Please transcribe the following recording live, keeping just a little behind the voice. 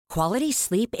Quality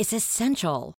sleep is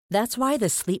essential. That's why the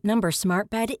Sleep Number Smart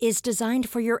Bed is designed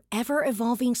for your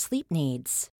ever-evolving sleep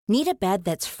needs. Need a bed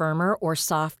that's firmer or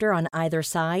softer on either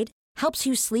side? Helps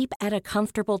you sleep at a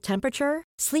comfortable temperature?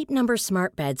 Sleep Number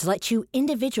Smart Beds let you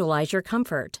individualize your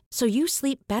comfort, so you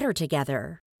sleep better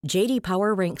together. J.D.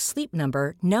 Power ranks Sleep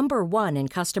Number number 1 in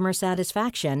customer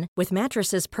satisfaction with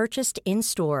mattresses purchased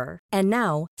in-store. And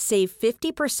now, save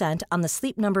 50% on the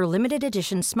Sleep Number Limited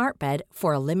Edition Smart Bed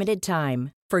for a limited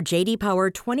time. For J.D. Power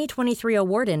 2023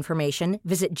 award information,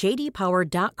 visit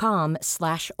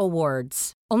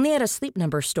jdpower.com/awards. Only at a Sleep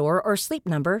Number store or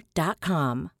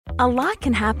sleepnumber.com. A lot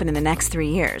can happen in the next 3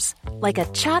 years. Like a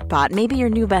chatbot may be your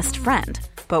new best friend.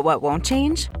 But what won't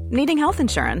change? Needing health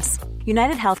insurance.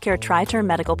 United Healthcare Tri-Term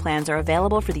Medical Plans are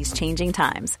available for these changing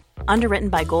times. Underwritten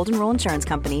by Golden Rule Insurance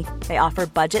Company, they offer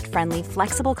budget-friendly,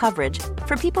 flexible coverage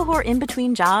for people who are in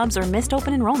between jobs or missed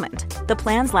open enrollment. The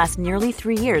plans last nearly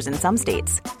 3 years in some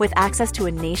states, with access to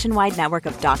a nationwide network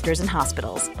of doctors and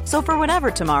hospitals. So for whatever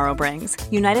tomorrow brings,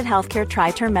 United Healthcare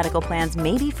Tri-Term Medical Plans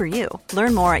may be for you.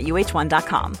 Learn more at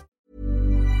uh1.com.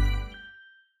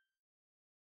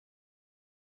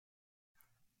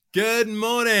 Good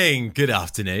morning, good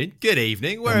afternoon, good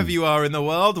evening, wherever you are in the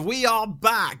world. We are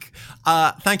back.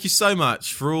 Thank you so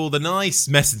much for all the nice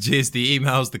messages, the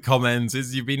emails, the comments.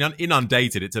 You've been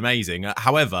inundated. It's amazing.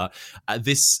 However,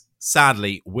 this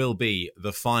sadly will be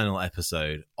the final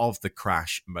episode of the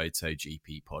Crash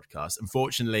MotoGP podcast.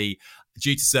 Unfortunately,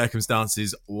 due to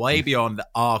circumstances way beyond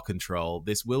our control,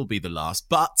 this will be the last,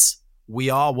 but we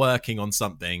are working on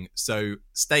something, so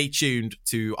stay tuned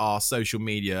to our social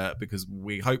media because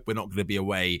we hope we're not going to be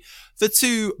away for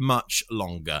too much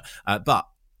longer. But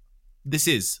this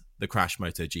is the Crash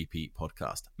MotoGP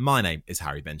podcast. My name is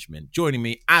Harry Benjamin. Joining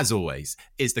me, as always,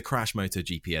 is the Crash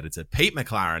MotoGP editor, Pete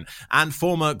McLaren, and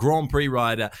former Grand Prix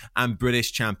rider and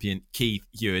British champion, Keith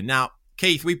Ewan. Now,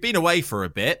 Keith, we've been away for a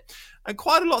bit, and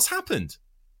quite a lot's happened.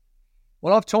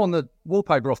 Well, I've torn the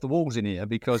wallpaper off the walls in here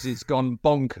because it's gone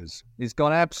bonkers. It's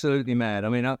gone absolutely mad. I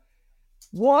mean,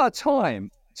 what a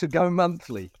time to go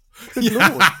monthly. Good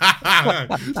Lord.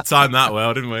 Timed that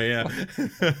well, didn't we? Yeah.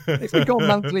 If we'd gone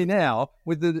monthly now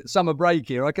with the summer break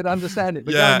here, I could understand it.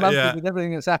 But going monthly with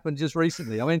everything that's happened just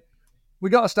recently, I mean,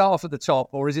 we got to start off at the top,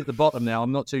 or is it the bottom now?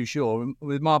 I'm not too sure.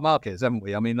 With Marc Marquez, haven't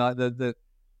we? I mean, like the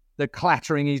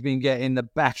clattering he's been getting, the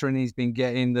battering he's been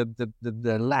getting,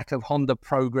 the lack of Honda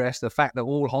progress, the fact that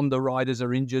all Honda riders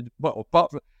are injured. Well,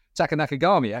 apart from Taka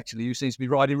Nakagami, actually, who seems to be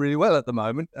riding really well at the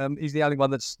moment. He's the only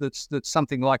one that's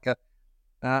something like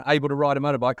able to ride a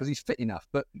motorbike because he's fit enough.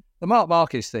 But the Marc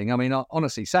Marquez thing, I mean,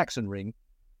 honestly, Saxon Ring,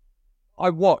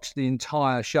 I watched the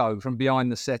entire show from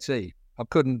behind the settee. I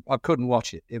couldn't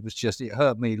watch it. It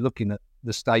hurt me looking at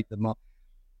the state that Marc.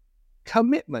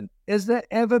 Commitment, has there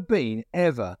ever been,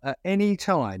 at any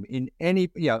time in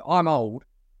any, I'm old,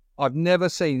 I've never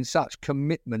seen such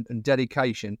commitment and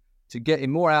dedication to getting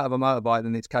more out of a motorbike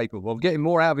than it's capable of, getting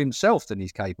more out of himself than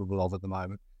he's capable of at the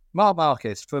moment. Marc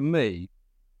Marquez, for me,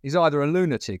 is either a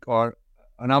lunatic or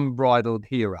an unbridled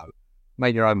hero.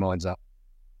 Make your own minds up.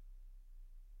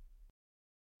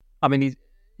 I mean,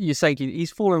 you're saying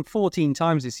he's fallen 14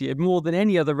 times this year, more than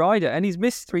any other rider, and he's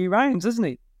missed 3 rounds, hasn't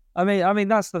he? I mean,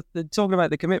 that's the talking about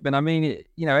the commitment. I mean,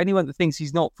 anyone that thinks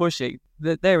he's not pushing,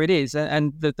 there it is.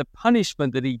 And the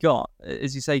punishment that he got,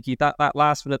 as you say, Keith, that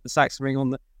last one at the Saxon Ring on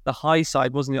the high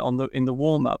side, wasn't it, in the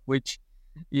warm-up, which,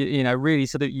 really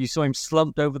sort of, you saw him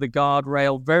slumped over the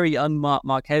guardrail, very un-Marc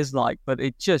Marquez-like, but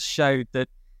it just showed that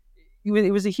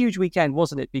it was a huge weekend,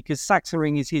 wasn't it? Because Saxon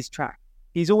Ring is his track.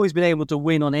 He's always been able to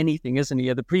win on anything, hasn't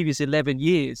he? The previous 11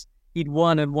 years, he'd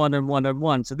won and won and won and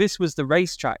won. So this was the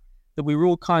racetrack that we were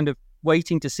all kind of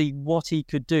waiting to see what he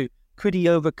could do. Could he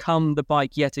overcome the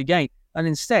bike yet again? And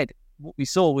instead, what we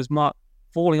saw was Marc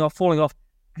falling off,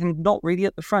 and not really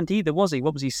at the front either, was he?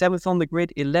 What was he, 7th on the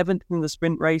grid, 11th in the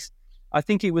sprint race? I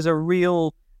think it was a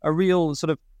real sort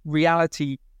of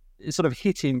reality sort of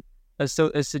hit him as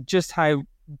to just how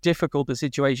difficult the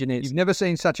situation is. You've never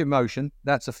seen such emotion,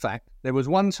 that's a fact. There was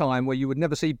one time where you would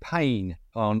never see pain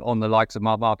on the likes of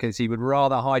Marc Marquez. He would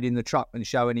rather hide in the truck than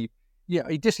show any.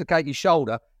 He'd dislocate his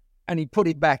shoulder and he put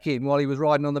it back in while he was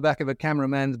riding on the back of a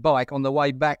cameraman's bike on the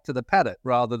way back to the paddock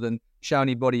rather than show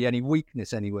anybody any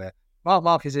weakness anywhere. Marc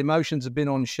Marquez's emotions have been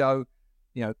on show.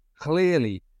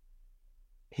 Clearly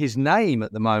his name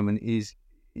at the moment is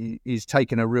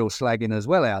taking a real slagging as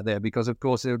well out there because, of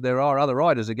course, there are other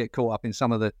riders that get caught up in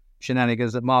some of the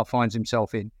shenanigans that Marc finds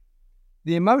himself in.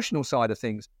 The emotional side of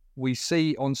things, we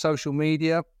see on social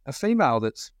media a female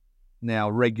that's now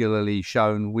regularly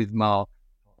shown with Marc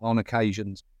on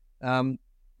occasions.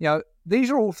 These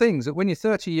are all things that when you're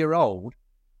 30-year-old,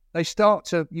 they start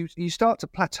to you start to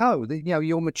plateau.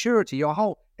 Your maturity,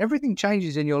 everything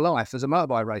changes in your life as a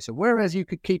motorbike racer. Whereas you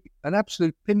could keep an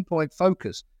absolute pinpoint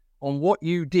focus on what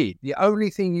you did. The only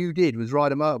thing you did was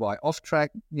ride a motorbike, off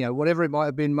track, whatever it might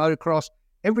have been, motocross.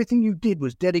 Everything you did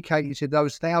was dedicated to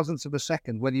those thousandths of a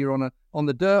second, whether you're on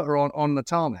the dirt or on the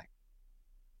tarmac.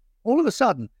 All of a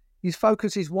sudden, his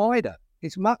focus is wider.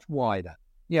 It's much wider.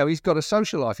 He's got a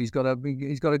social life. He's got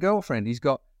a girlfriend. He's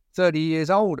got 30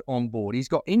 years old on board. He's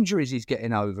got injuries he's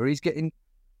getting over. He's getting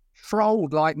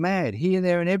trolled like mad here,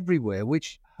 there, and everywhere,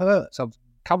 which hurts. I've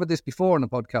covered this before on the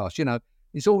podcast.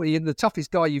 It's already the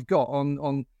toughest guy you've got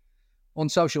on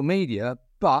social media,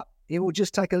 but it will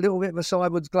just take a little bit of a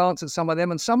sideways glance at some of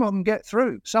them, and some of them get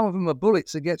through. Some of them are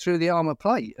bullets that get through the armor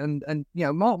plate. And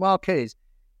Marc Marquez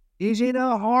is in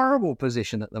a horrible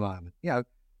position at the moment.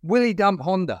 Will he dump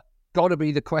Honda? Got to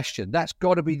be the question. That's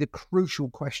got to be the crucial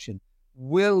question.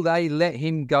 Will they let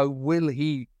him go? Will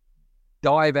he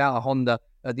dive out of Honda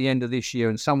at the end of this year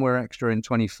and somewhere extra in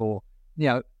 24?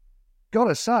 Got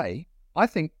to say, I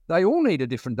think they all need a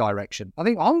different direction. I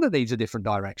think Honda needs a different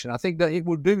direction. I think that it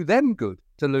would do them good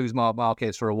to lose Marc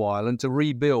Marquez for a while and to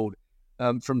rebuild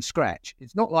from scratch.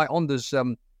 It's not like Honda's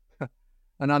an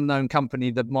unknown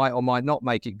company that might or might not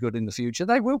make it good in the future.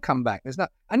 They will come back.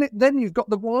 Then you've got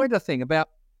the wider thing about,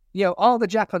 are the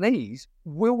Japanese,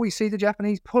 will we see the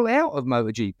Japanese pull out of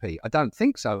MotoGP? I don't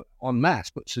think so en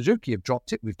masse, but Suzuki have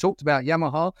dropped it. We've talked about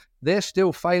Yamaha. They're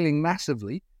still failing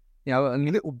massively. A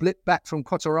little blip back from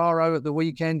Quartararo at the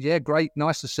weekend. Yeah, great,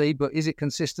 nice to see, but is it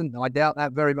consistent? I doubt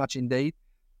that very much indeed.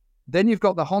 Then you've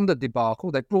got the Honda debacle.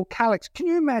 They brought Calix. Can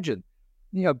you imagine,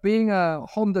 being a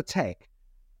Honda tech,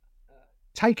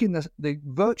 taking the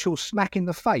virtual smack in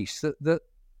the face that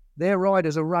their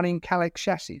riders are running Calix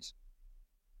chassis?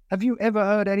 Have you ever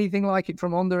heard anything like it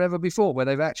from Honda ever before, where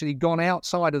they've actually gone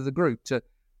outside of the group to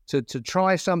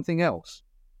try something else?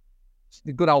 It's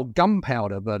the good old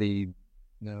gunpowder bloody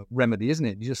remedy, isn't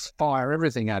it? You just fire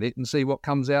everything at it and see what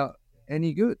comes out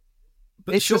any good.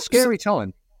 But it's a scary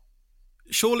time.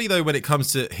 Surely, though, when it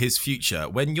comes to his future,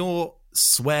 when you're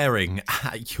swearing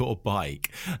at your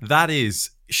bike, that is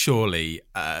surely,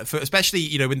 especially,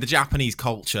 in the Japanese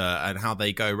culture and how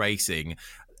they go racing,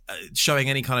 showing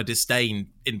any kind of disdain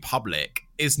in public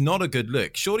is not a good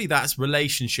look. Surely that's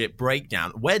relationship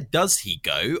breakdown. Where does he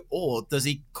go, or does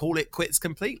he call it quits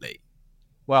completely?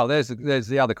 Well, there's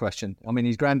the other question. I mean,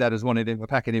 his granddad has wanted him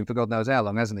packing him for God knows how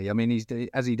long, hasn't he? I mean,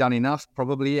 has he done enough?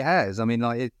 Probably he has. I mean,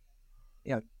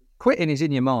 quitting is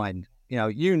in your mind.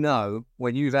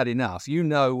 When you've had enough.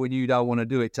 When you don't want to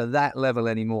do it to that level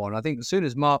anymore. And I think as soon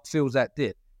as Marc feels that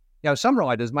dip, some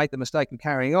riders make the mistake of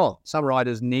carrying on. Some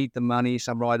riders need the money.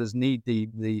 Some riders need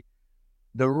the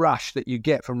rush that you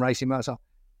get from racing motorcycle.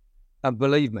 And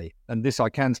believe me, and this I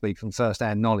can speak from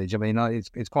first-hand knowledge. I mean,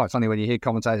 it's quite funny when you hear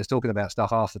commentators talking about stuff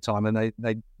half the time, and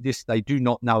they do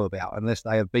not know about unless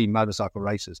they have been motorcycle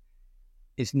racers.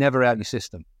 It's never out of your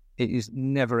system. It is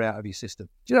never out of your system.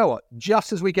 Do you know what?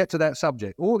 Just as we get to that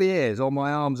subject, all the hairs on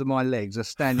my arms and my legs are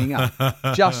standing up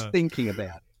just thinking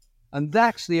about it. And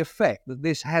that's the effect that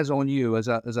this has on you as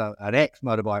an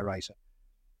ex-motorbike racer.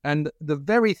 And the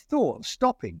very thought of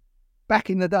stopping, back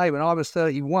in the day when I was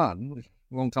 31,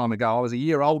 a long time ago, I was a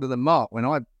year older than Marc when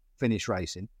I finished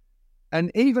racing.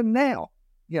 And even now,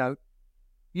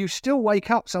 you still wake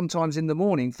up sometimes in the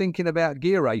morning thinking about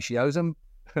gear ratios and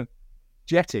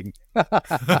jetting, which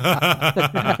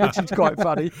is quite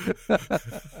funny.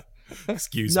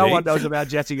 Excuse me. No one knows about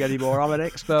jetting anymore. I'm an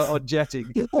expert on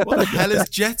jetting. What the hell is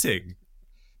jetting?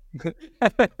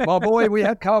 My boy, we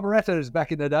had carburetors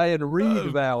back in the day and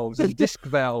reed valves and disc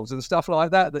valves and stuff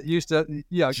like that used to,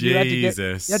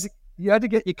 Jesus. you had to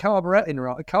get your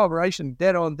carburation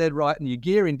dead on, dead right, and your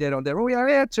gearing dead on, dead right.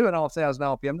 We had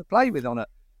 2,500 RPM to play with on it,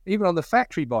 even on the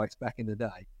factory bikes back in the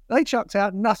day. They chucked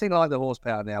out nothing like the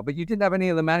horsepower now, but you didn't have any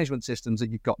of the management systems that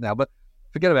you've got now. But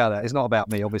forget about that. It's not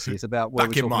about me, obviously. It's about where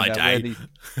we're talking about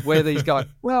where these guys.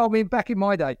 Well, I mean, back in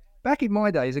my day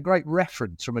is a great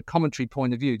reference from a commentary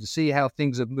point of view to see how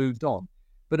things have moved on.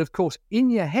 But of course, in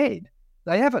your head,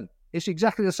 they haven't. It's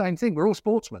exactly the same thing. We're all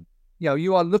sportsmen.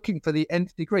 You are looking for the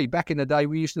nth degree. Back in the day,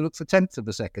 we used to look for tenths of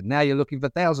a second. Now you're looking for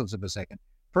thousandths of a second.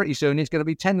 Pretty soon, it's going to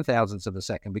be 10 thousandths of a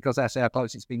second because that's how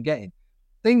close it's been getting.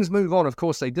 Things move on, of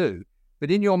course they do. But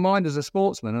in your mind as a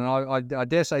sportsman, and I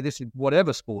dare say this is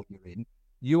whatever sport you're in,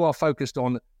 you are focused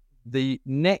on the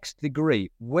next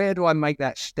degree. Where do I make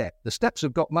that step? The steps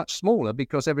have got much smaller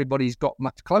because everybody's got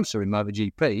much closer in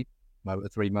MotoGP,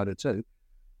 Moto3, Moto2.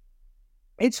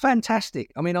 It's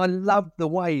fantastic. I mean, I love the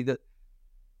way that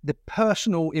the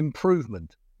personal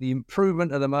improvement, the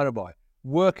improvement of the motorbike,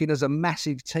 working as a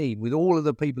massive team with all of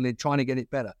the people in trying to get it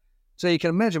better. So you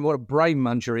can imagine what a brain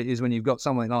muncher it is when you've got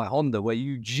something like Honda, where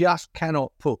you just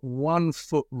cannot put one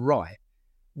foot right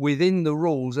within the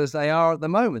rules as they are at the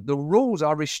moment. The rules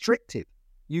are restrictive.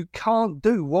 You can't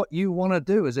do what you want to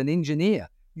do as an engineer.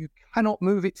 You cannot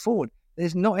move it forward.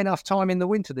 There's not enough time in the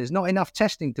winter. There's not enough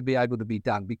testing to be able to be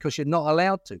done because you're not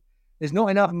allowed to. There's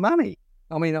not enough money.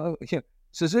 I mean,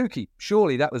 Suzuki,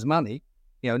 surely that was money.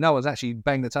 No one's actually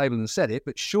banged the table and said it,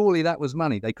 but surely that was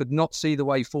money. They could not see the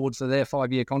way forward for their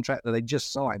 5-year contract that they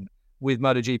just signed with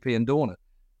MotoGP and Dorna.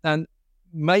 And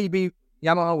maybe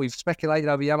Yamaha, we've speculated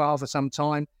over Yamaha for some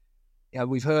time.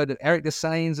 We've heard that Eric de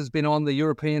Sainz has been on, the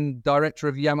European director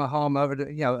of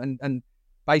Yamaha, and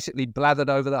basically blathered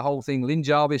over the whole thing. Lynn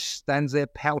Jarvis stands there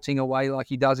pouting away like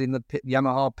he does in the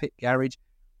Yamaha pit garage.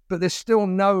 But there's still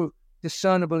no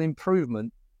discernible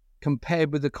improvement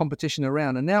compared with the competition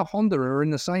around. And now Honda are in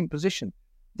the same position.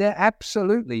 They're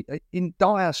absolutely in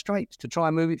dire straits to try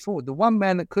and move it forward. The one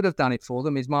man that could have done it for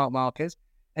them is Marc Marquez,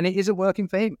 and it isn't working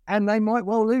for him, and they might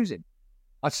well lose him.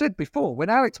 I've said before,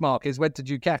 when Alex Marquez went to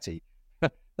Ducati,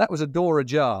 that was a door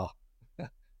ajar.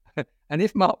 And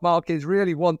if Marc Marquez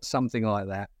really wants something like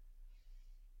that,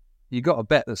 you got to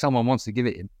bet that someone wants to give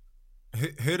it him.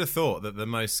 Who'd have thought that the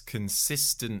most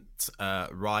consistent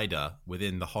rider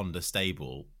within the Honda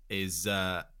stable is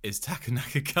Taka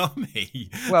Nakagami?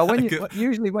 Well,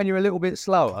 usually when you're a little bit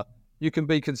slower, you can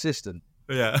be consistent.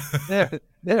 Yeah.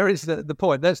 there is the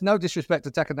point. There's no disrespect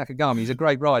to Taka Nakagami. He's a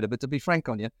great rider, but to be frank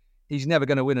on you, he's never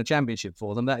going to win a championship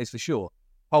for them, that is for sure.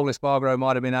 Paul Espargaro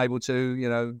might have been able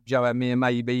to, Joan Mir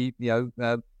maybe,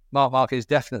 Marc Marquez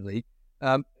definitely.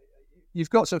 You've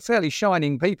got some fairly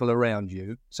shining people around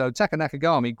you. So Taka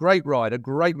Nakagami, great rider,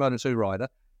 great Moto2 rider,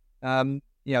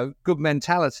 good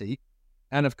mentality.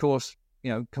 And of course,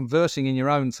 conversing in your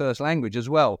own first language as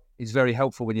well is very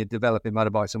helpful when you're developing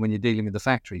motorbikes and when you're dealing with the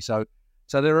factory. So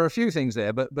there are a few things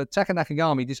there. But Taka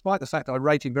Nakagami, despite the fact I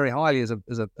rate him very highly as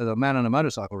a man and a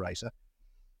motorcycle racer,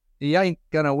 he ain't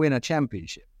going to win a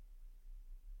championship.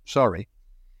 Sorry.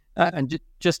 And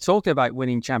just talking about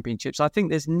winning championships, I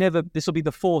think this will be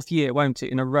the 4th year, won't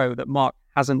it, in a row that Marc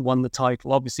hasn't won the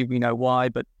title. Obviously, we know why,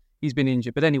 but he's been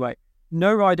injured. But anyway,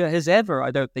 no rider has ever, I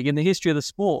don't think, in the history of the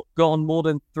sport, gone more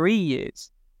than 3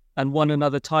 years and won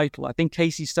another title. I think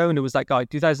Casey Stoner was that guy,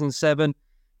 2007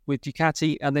 with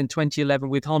Ducati and then 2011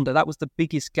 with Honda. That was the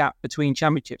biggest gap between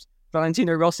championships.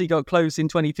 Valentino Rossi got close in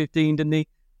 2015, didn't he?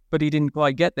 But he didn't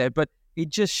quite get there. But it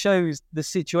just shows the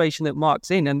situation that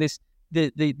Marc's in and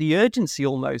the urgency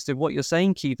almost of what you're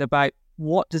saying, Keith, about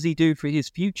what does he do for his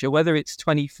future, whether it's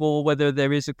 24, whether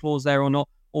there is a clause there or not,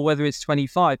 or whether it's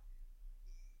 25.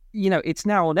 It's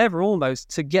now or never almost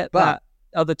to get that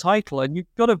other title. And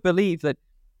you've got to believe that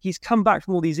he's come back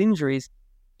from all these injuries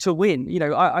to win.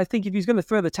 I think if he's going to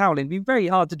throw the towel in, it'd be very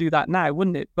hard to do that now,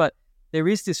 wouldn't it? But there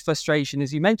is this frustration,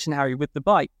 as you mentioned, Harry, with the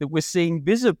bike that we're seeing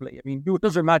visibly. I mean, who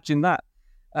does imagine that?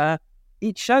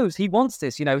 It shows he wants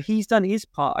this. He's done his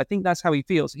part. I think that's how he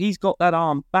feels. He's got that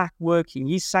arm back working.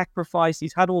 He's sacrificed.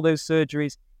 He's had all those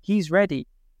surgeries. He's ready.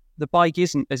 The bike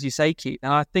isn't, as you say, Keith.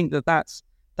 And I think that's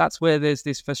where there's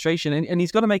this frustration. And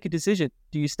he's got to make a decision.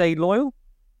 Do you stay loyal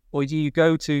or do you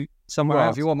go to somewhere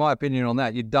else? If you want my opinion on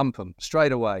that, you dump him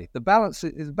straight away. The balance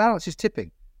is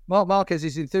tipping. Marc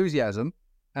Marquez's enthusiasm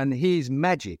and his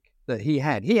magic that he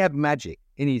had magic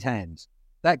in his hands.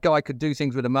 That guy could do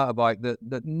things with a motorbike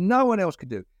that no one else could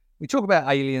do. We talk about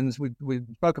aliens. We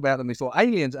spoke about them before.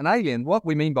 An alien, what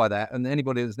we mean by that, and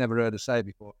anybody that's never heard us say it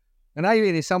before, an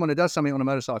alien is someone who does something on a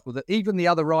motorcycle that even the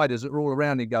other riders that are all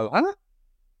around him go, huh?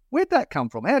 Where'd that come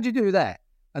from? How'd you do that?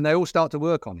 And they all start to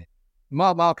work on it.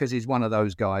 Marc Marquez is one of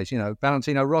those guys.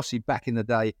 Valentino Rossi back in the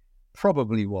day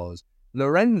probably was.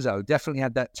 Lorenzo definitely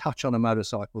had that touch on a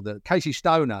motorcycle. That Casey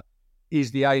Stoner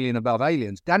is the alien above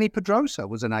aliens. Danny Pedrosa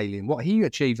was an alien, what he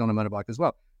achieved on a motorbike as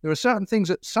well. There are certain things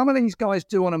that some of these guys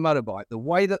do on a motorbike, the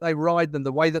way that they ride them,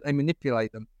 the way that they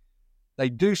manipulate them, they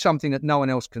do something that no one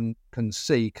else can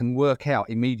see, can work out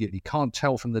immediately, can't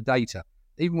tell from the data.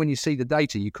 Even when you see the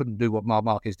data, you couldn't do what Marc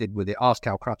Marquez did with it. Ask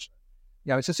Cal Crutchlow.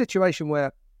 It's a situation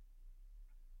where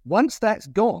once that's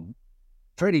gone,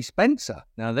 Freddie Spencer,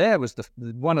 now there was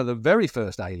one of the very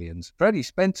first aliens. Freddie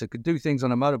Spencer could do things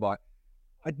on a motorbike.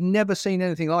 I'd never seen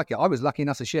anything like it. I was lucky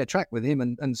enough to share track with him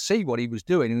and see what he was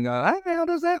doing and go, hey, how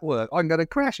does that work? I'm going to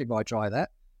crash if I try that.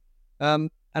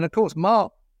 And of course,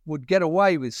 Marc would get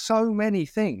away with so many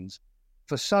things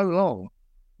for so long.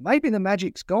 Maybe the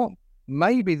magic's gone.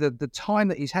 Maybe the time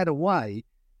that he's had away,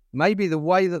 maybe the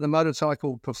way that the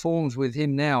motorcycle performs with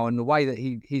him now and the way that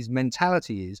his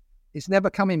mentality is, it's never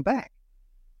coming back.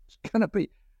 It's going to be,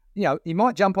 he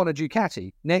might jump on a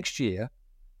Ducati next year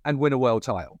and win a world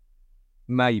title.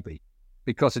 Maybe.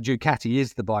 because a Ducati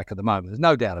is the bike at the moment. There's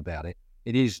no doubt about it.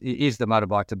 It is the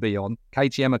motorbike to be on.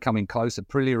 KTM are coming close.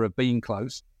 Aprilia have been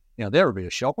close. There would be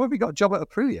a shock. Well, we got a job at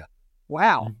Aprilia.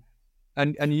 Wow.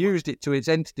 And used it to its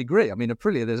nth degree. I mean,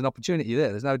 Aprilia, there's an opportunity there.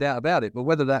 There's no doubt about it. But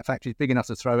whether that factory is big enough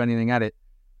to throw anything at it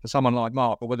for someone like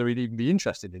Marc, or whether he'd even be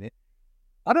interested in it,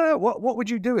 I don't know. What would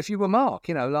you do if you were Marc?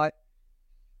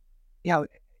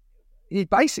 He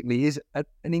basically is an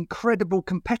incredible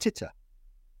competitor.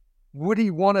 Would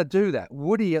he want to do that?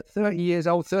 Would he, at 30 years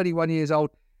old, 31 years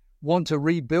old, want to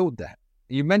rebuild that?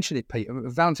 You mentioned it, Pete.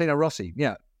 Valentino Rossi.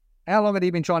 Yeah. How long had he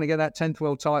been trying to get that 10th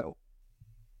world title?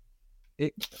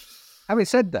 Having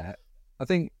said that, I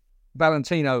think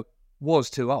Valentino was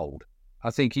too old. I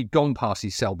think he'd gone past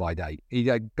his sell-by date. He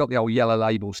got the old yellow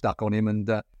label stuck on him and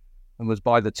was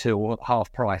by the till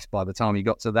half price by the time he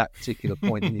got to that particular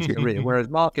point in his career. Whereas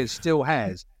Marquez still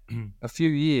has a few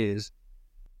years,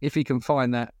 if he can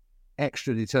find that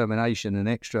extra determination and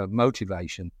extra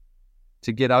motivation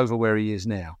to get over where he is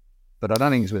now. But I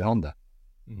don't think it's with Honda.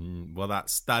 Well,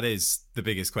 that is the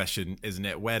biggest question, isn't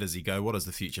it? Where does he go? What does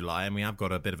the future lie? And we have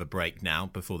got a bit of a break now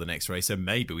before the next race, so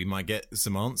maybe we might get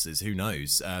some answers. Who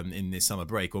knows? In this summer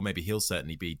break, or maybe he'll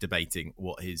certainly be debating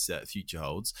what his future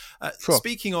holds. Sure.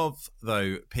 Speaking of,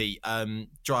 though, Pete,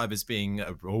 drivers being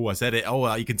I said it.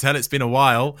 Oh, you can tell it's been a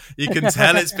while. You can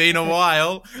tell it's been a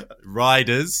while.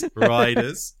 Riders.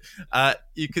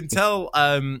 You can tell.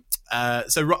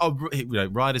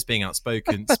 Riders being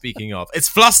outspoken. Speaking of, it's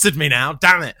flustered me now.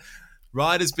 Damn it!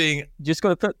 Riders being just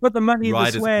got to put the money in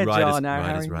the swear jar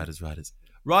now.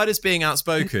 Riders being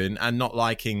outspoken and not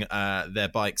liking their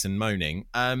bikes and moaning.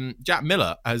 Jack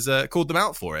Miller has called them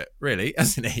out for it, really,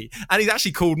 hasn't he? And he's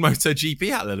actually called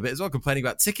MotoGP out a little bit as well, complaining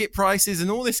about ticket prices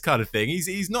and all this kind of thing.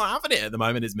 He's not having it at the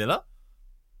moment, is Miller?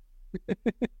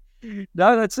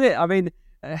 No, that's it. I mean.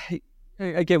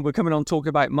 Again, we're coming on talking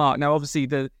about Marc. Now, obviously,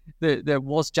 there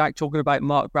was Jack talking about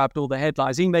Marc grabbed all the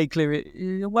headlines. He made clear,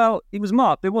 it was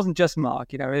Marc. It wasn't just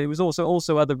Marc. It was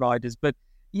also other riders. But,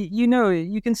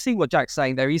 you can see what Jack's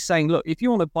saying there. He's saying, look, if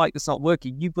you want a bike that's not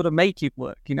working, you've got to make it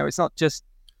work. It's not just,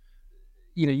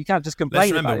 you can't just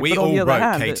complain about it. Let's remember, we all wrote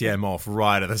KTM off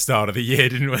right at the start of the year,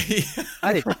 didn't we?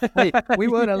 hey, we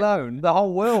weren't alone. The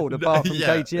whole world, apart from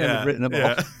KTM, had written them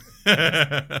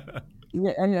off.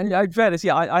 Yeah, and in fairness,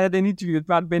 I had an interview with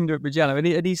Brad Binder at Mugello, and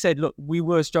he said, look, we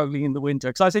were struggling in the winter.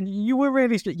 Because I said, you were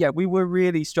really, we were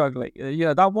really struggling.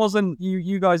 That wasn't,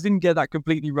 you guys didn't get that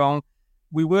completely wrong.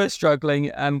 We were struggling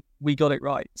and we got it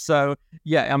right. So,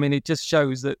 it just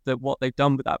shows that what they've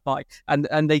done with that bike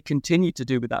and they continue to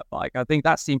do with that bike. I think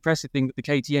that's the impressive thing with the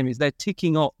KTM is they're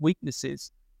ticking off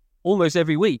weaknesses almost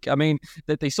every week. I mean,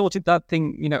 that they sorted that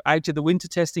thing, out of the winter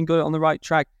testing, got it on the right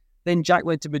track. Then Jack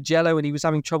went to Mugello and he was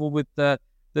having trouble with the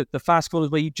fast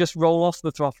corners where you just roll off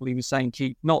the throttle, he was saying,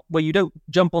 Keith. Not where you don't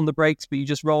jump on the brakes, but you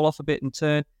just roll off a bit and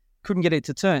turn. Couldn't get it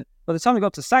to turn. By the time we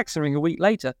got to Sachsenring a week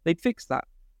later, they'd fixed that.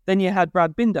 Then you had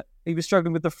Brad Binder. He was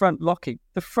struggling with the front locking.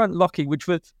 The front locking, which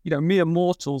for mere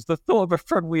mortals, the thought of a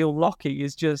front wheel locking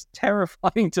is just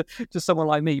terrifying to someone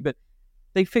like me. But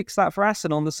they fixed that for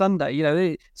Assen on the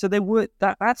Sunday, so they were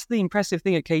that's the impressive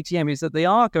thing at KTM is that they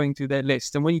are going through their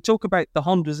list. And when you talk about the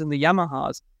Hondas and the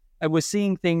Yamahas, and we're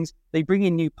seeing things, they bring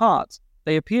in new parts,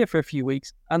 they appear for a few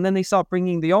weeks, and then they start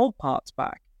bringing the old parts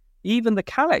back. Even the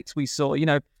Kalex we saw,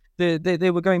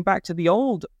 they were going back to the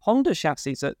old Honda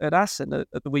chassis at Assen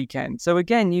at the weekend. So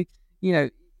again,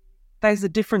 there's the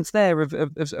difference there of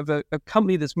a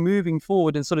company that's moving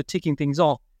forward and sort of ticking things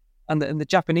off. And the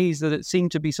Japanese that seem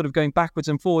to be sort of going backwards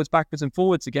and forwards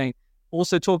again.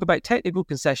 Also talk about technical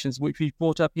concessions, which we've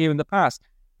brought up here in the past.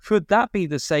 Could that be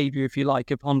the saviour, if you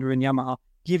like, of Honda and Yamaha,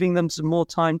 giving them some more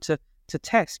time to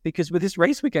test? Because with this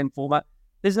race weekend format,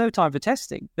 there's no time for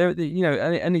testing.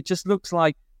 And it just looks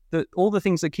like all the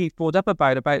things that Keith brought up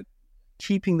about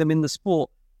keeping them in the sport,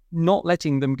 not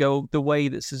letting them go the way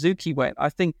that Suzuki went. I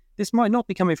think this might not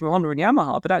be coming from Honda and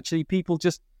Yamaha, but actually people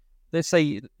just, let's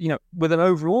say, with an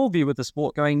overall view of the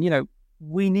sport going,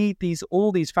 we need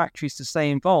all these factories to stay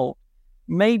involved.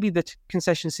 Maybe the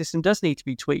concession system does need to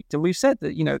be tweaked. And we've said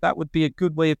that, that would be a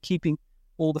good way of keeping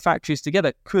all the factories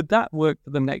together. Could that work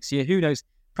for them next year? Who knows?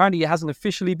 Apparently it hasn't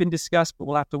officially been discussed, but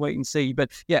we'll have to wait and see.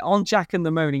 But on Jack and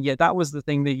the moaning, that was the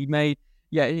thing that he made.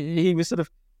 He was sort of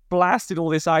blasted all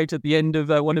this out at the end of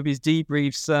one of his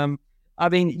debriefs.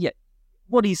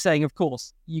 What he's saying, of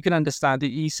course, you can understand it.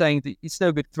 He's saying that it's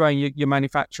no good throwing your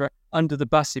manufacturer under the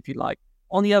bus, if you like.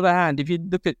 On the other hand, if you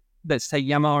look at, let's say,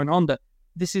 Yamaha and Honda,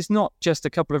 this is not just a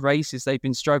couple of races they've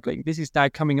been struggling. This is now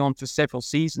coming on for several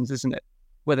seasons, isn't it,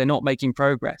 where they're not making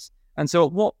progress. And so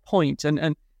at what point,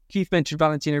 and Keith mentioned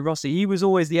Valentino Rossi, he was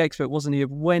always the expert, wasn't he,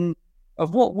 of when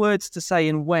of what words to say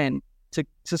and when to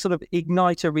sort of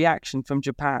ignite a reaction from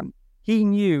Japan. He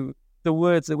knew the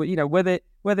words that were, you know,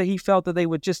 whether he felt that they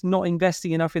were just not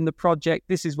investing enough in the project.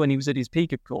 This is when he was at his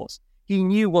peak, of course. He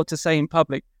knew what to say in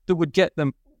public that would get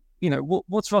them, you know,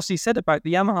 what's Rossi said about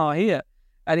the Yamaha here,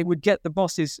 and it would get the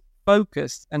bosses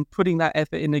focused and putting that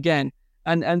effort in again.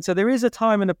 And so there is a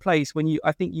time and a place when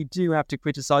I think you do have to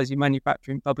criticize your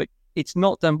manufacturer in public. It's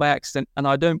not done by accident, and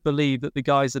I don't believe that the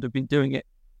guys that have been doing it,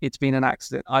 it's been an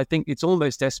accident. I think it's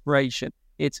almost desperation.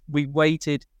 We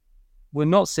waited, we're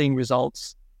not seeing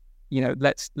results. You know,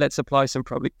 let's apply some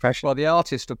public pressure. Well, the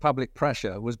artist of public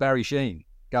pressure was Barry Sheene,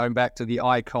 going back to the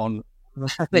icon,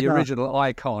 the original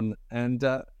icon. And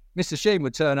Mr. Sheene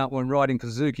would turn up when riding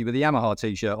Suzuki with a Yamaha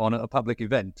T-shirt on at a public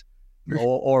event,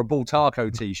 or a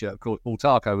Bultaco T-shirt. Of course,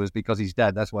 Bultaco was because his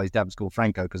dad. That's why his dad was called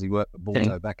Franco, because he worked for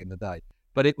Bulto back in the day.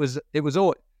 But it was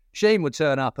all. Sheene would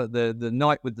turn up at the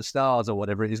Night with the Stars or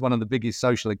whatever. It is one of the biggest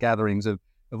social gatherings of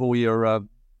all your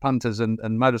punters and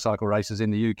motorcycle racers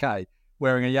in the UK,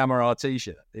 wearing a Yamaha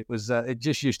T-shirt. It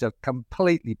just used to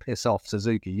completely piss off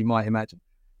Suzuki, you might imagine.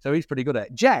 So he's pretty good at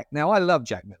it. Jack, now I love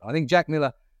Jack Miller. I think Jack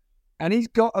Miller, and he's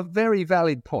got a very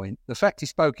valid point. The fact he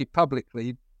spoke it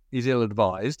publicly is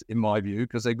ill-advised, in my view,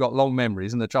 because they've got long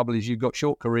memories, and the trouble is you've got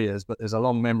short careers, but there's a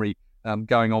long memory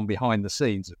going on behind the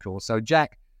scenes, of course. So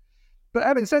Jack, but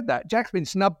having said that, Jack's been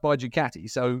snubbed by Ducati,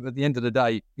 so at the end of the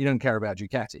day, you don't care about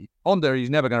Ducati. Honda, he's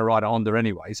never going to ride a Honda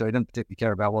anyway, so he doesn't particularly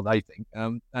care about what they think.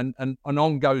 And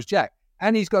on goes Jack.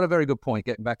 And he's got a very good point,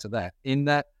 getting back to that, in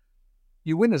that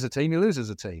you win as a team, you lose as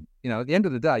a team. You know, at the end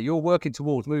of the day, you're working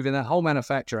towards moving that whole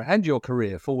manufacturer and your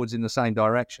career forwards in the same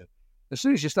direction. As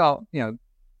soon as you start, you know,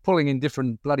 pulling in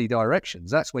different bloody directions,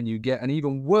 that's when you get an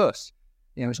even worse.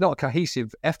 You know, it's not a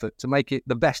cohesive effort to make it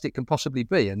the best it can possibly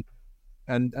be.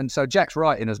 And so Jack's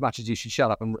right in as much as you should shut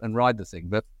up and ride the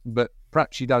thing. But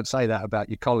perhaps you don't say that about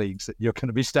your colleagues that you're going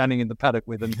to be standing in the paddock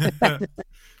with and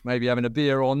maybe having a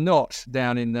beer or not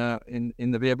down in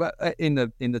the beer, but in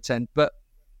the tent. But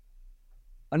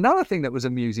another thing that was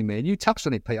amusing me, and you touched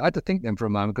on it, Pete, I had to think then for a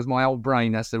moment because my old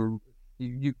brain has to.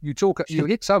 You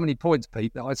hit so many points,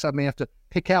 Pete, that I suddenly have to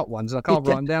pick out ones and I can't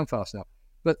write them down fast enough.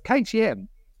 But KTM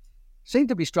seemed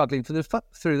to be struggling through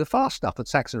the fast stuff at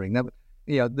Sachsenring.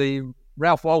 You know, the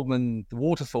Ralph Waldman, the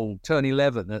waterfall, turn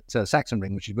 11 at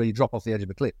Sachsenring, which is where you drop off the edge of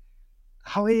a cliff.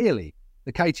 Clearly,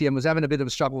 the KTM was having a bit of a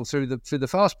struggle through the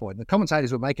fast point. The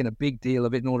commentators were making a big deal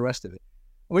of it and all the rest of it.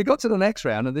 And we got to the next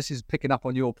round, and this is picking up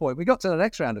on your point. We got to the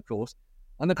next round, of course,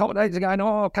 and the commentators are going,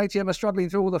 "Oh, KTM are struggling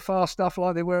through all the fast stuff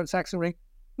like they were at Sachsenring."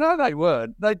 No, they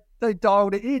weren't. They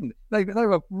dialed it in. They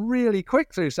were really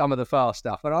quick through some of the fast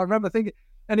stuff. And I remember thinking,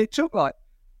 and it took like,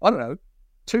 I don't know,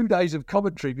 2 days of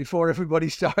commentary before everybody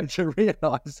started to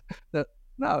realise that,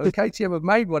 no, KTM have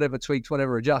made whatever tweaks,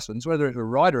 whatever adjustments, whether it was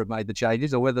Ryder had made the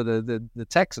changes or whether the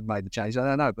techs had made the changes, I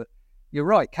don't know. But you're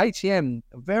right, KTM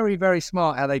are very, very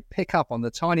smart how they pick up on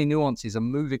the tiny nuances and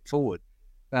move it forward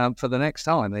for the next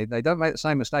time. They don't make the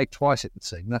same mistake twice, it would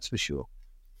seem, that's for sure.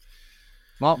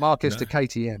 Marquez to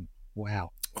KTM.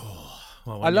 Wow. Oh,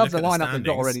 well, I love the lineup they've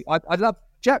got already. I love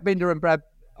Jack Binder and Brad,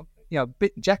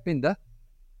 Jack Binder.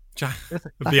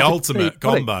 The ultimate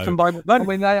combo. I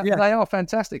mean, they are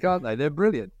fantastic, aren't they? They're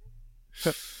brilliant.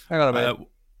 Hang on a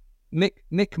minute.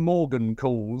 Nick Morgan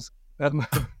calls.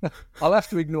 I'll have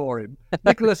to ignore him.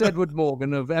 Nicholas Edward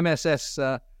Morgan of MSS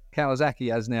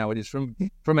Kawasaki, as now it is, from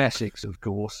Essex, of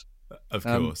course. Of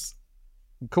course.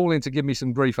 Calling to give me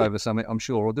some grief over something, I'm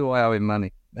sure, or do I owe him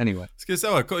money? Anyway. You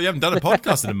haven't done a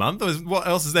podcast in a month. What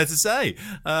else is there to say?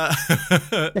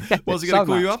 What's he going to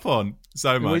call you up on?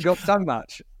 So much. We got so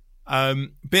much.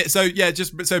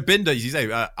 So Binder, as you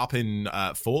say, up in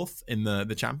fourth in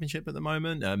the championship at the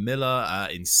moment. Miller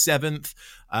in seventh,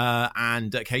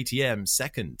 and KTM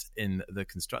second in the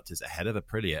constructors, ahead of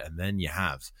Aprilia. And then you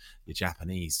have your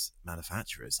Japanese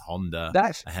manufacturers, Honda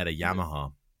ahead of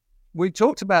Yamaha. We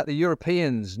talked about the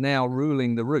Europeans now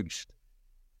ruling the roost.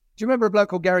 Do you remember a bloke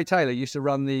called Gary Taylor used to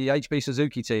run the HB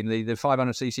Suzuki team, the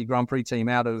 500cc Grand Prix team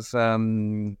out of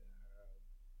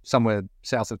somewhere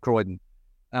south of Croydon?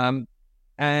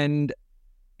 And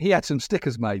he had some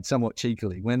stickers made somewhat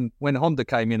cheekily when Honda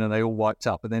came in and they all wiped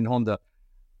up, and then Honda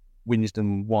whinged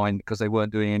and whined because they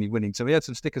weren't doing any winning. So he had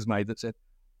some stickers made that said,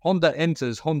 "Honda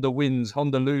enters, Honda wins,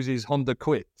 Honda loses, Honda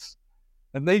quits."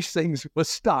 And these things were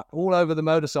stuck all over the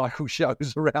motorcycle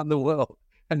shows around the world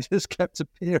and just kept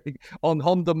appearing on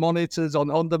Honda monitors, on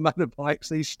Honda motorbikes,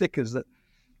 these stickers that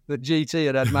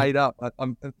GT had made up.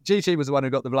 GT was the one who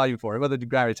got the blame for it. Whether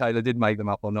Gary Taylor did make them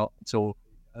up or not, it's all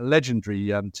a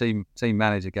legendary team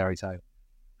manager, Gary Taylor.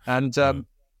 And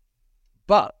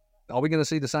but are we going to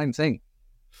see the same thing?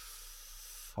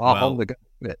 Honda go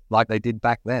with it, like they did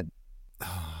back then.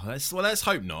 Let's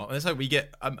hope not. Let's hope we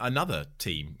get another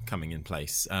team coming in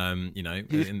place. Being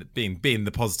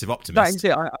the positive optimist. That is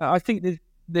it. I think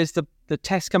there's the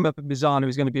test coming up at Misano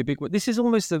is going to be a big one. This is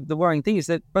almost the worrying thing, is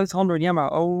that both Honda and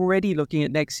Yamaha are already looking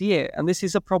at next year, and this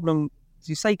is a problem, as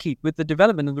you say, Keith, with the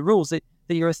development of the rules, that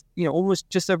you're almost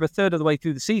just over a third of the way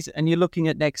through the season, and you're looking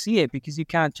at next year because you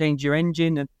can't change your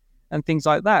engine and things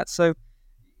like that. So,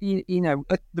 the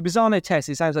Misano test,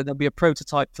 it sounds like there'll be a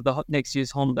prototype for the next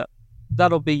year's Honda.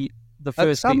 That'll be the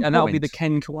first thing, and that'll be the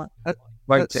Ken Kawai.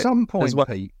 At some point,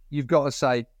 Pete, you've got to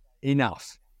say,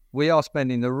 enough. We are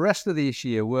spending the rest of this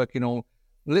year working on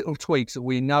little tweaks that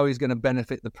we know is going to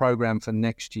benefit the program for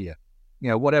next year,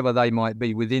 whatever they might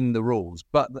be within the rules.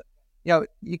 But,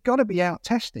 you've got to be out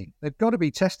testing. They've got to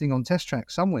be testing on test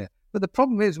tracks somewhere. But the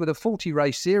problem is, with a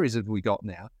 40-race series that we got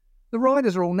now, the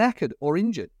riders are all knackered or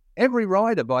injured. Every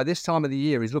rider by this time of the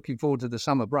year is looking forward to the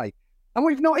summer break. And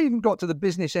we've not even got to the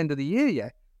business end of the year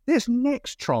yet. This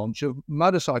next tranche of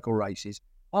motorcycle races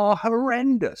are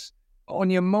horrendous on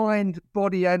your mind,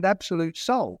 body, and absolute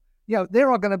soul.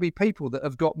 There are going to be people that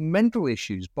have got mental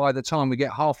issues by the time we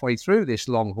get halfway through this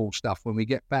long-haul stuff when we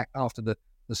get back after the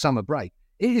summer break.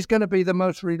 It is going to be the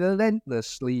most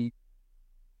relentlessly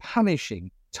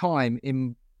punishing time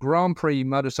in Grand Prix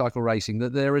motorcycle racing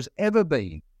that there has ever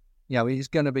been. It's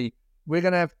going to be, we're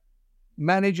going to have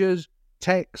managers,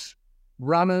 techs,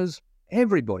 runners,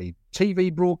 everybody,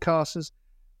 TV broadcasters,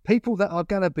 people that are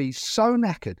going to be so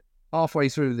knackered halfway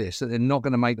through this that they're not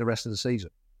going to make the rest of the season.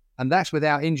 And that's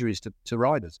without injuries to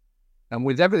riders. And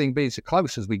with everything being so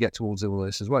close as we get towards all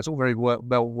this as well, it's all very well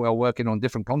working on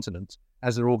different continents,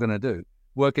 as they're all going to do,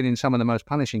 working in some of the most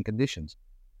punishing conditions.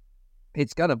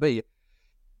 It's going to be,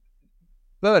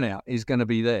 burnout is going to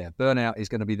be there. Burnout is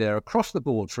going to be there across the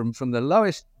board, from the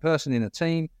lowest person in a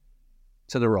team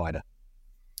to the rider.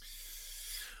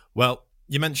 Well,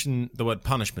 you mentioned the word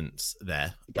punishments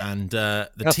there, and the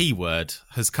T word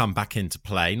has come back into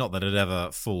play. Not that it ever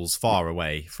falls far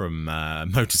away from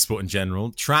motorsport in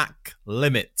general. Track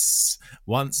limits,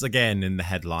 once again in the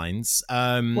headlines.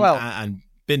 And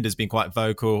Binder's been quite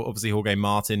vocal. Obviously, Jorge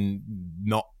Martin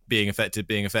not being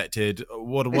affected.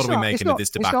 What are we making of this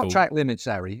debacle? It's not track limits,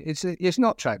 Harry. It's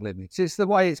not track limits. It's the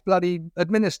way it's bloody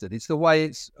administered. It's the way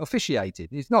it's officiated.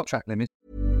 It's not track limits.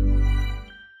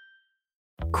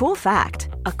 Cool fact,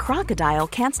 a crocodile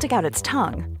can't stick out its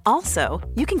tongue. Also,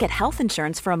 you can get health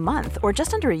insurance for a month or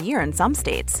just under a year in some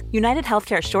states. United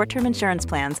Healthcare short-term insurance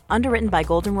plans, underwritten by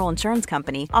Golden Rule Insurance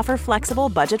Company, offer flexible,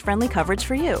 budget-friendly coverage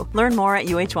for you. Learn more at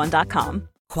uh1.com.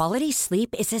 Quality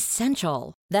sleep is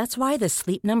essential. That's why the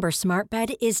Sleep Number Smart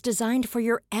Bed is designed for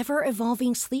your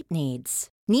ever-evolving sleep needs.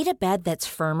 Need a bed that's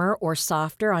firmer or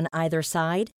softer on either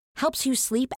side? Helps you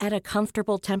sleep at a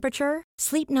comfortable temperature?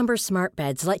 Sleep Number Smart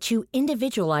Beds let you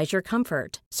individualize your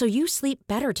comfort, so you sleep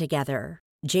better together.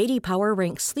 J.D. Power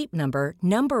ranks Sleep Number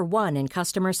number 1 in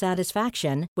customer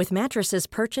satisfaction with mattresses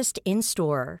purchased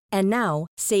in-store. And now,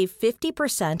 save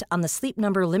 50% on the Sleep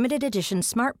Number Limited Edition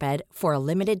Smart Bed for a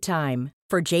limited time.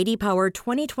 For J.D. Power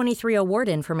 2023 award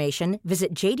information,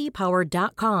 visit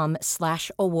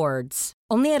jdpower.com/awards.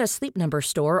 Only at a Sleep Number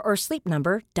store or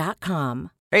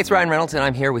sleepnumber.com. Hey, it's Ryan Reynolds, and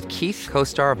I'm here with Keith,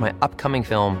 co-star of my upcoming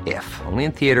film, If, only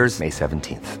in theaters May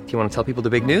 17th. Do you want to tell people the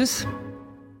big news?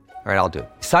 All right, I'll do it.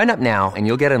 Sign up now and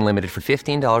you'll get unlimited for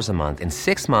 $15 a month and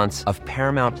 6 months of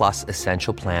Paramount Plus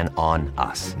Essential Plan on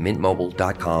us.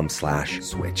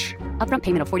 MintMobile.com/switch. Upfront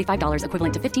payment of $45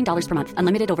 equivalent to $15 per month.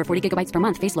 Unlimited over 40 gigabytes per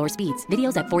month. Face lower speeds.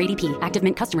 Videos at 480p. Active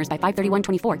Mint customers by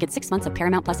 531.24 get 6 months of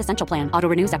Paramount Plus Essential Plan. Auto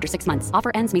renews after 6 months. Offer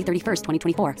ends May 31st,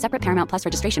 2024. Separate Paramount Plus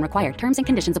registration required. Terms and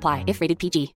conditions apply if rated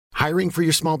PG. Hiring for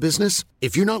your small business?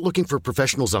 If you're not looking for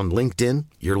professionals on LinkedIn,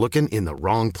 you're looking in the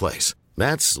wrong place.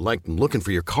 That's like looking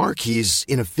for your car keys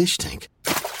in a fish tank.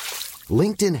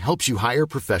 LinkedIn helps you hire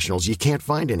professionals you can't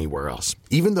find anywhere else,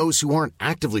 even those who aren't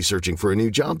actively searching for a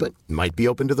new job but might be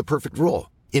open to the perfect role.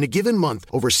 In a given month,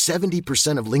 over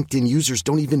 70% of LinkedIn users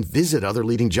don't even visit other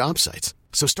leading job sites.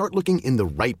 So start looking in the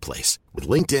right place. With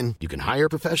LinkedIn, you can hire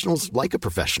professionals like a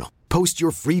professional. Post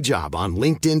your free job on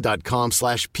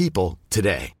linkedin.com/people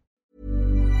today.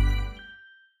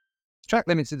 Track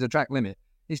limits is a track limit.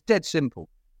 It's dead simple.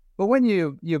 But when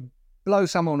you blow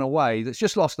someone away that's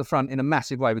just lost the front in a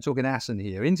massive way, we're talking Assen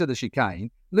here, into the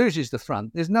chicane, loses the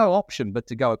front, there's no option but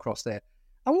to go across there.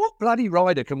 And what bloody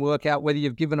rider can work out whether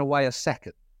you've given away a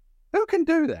second? Who can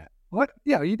do that? What?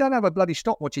 You don't have a bloody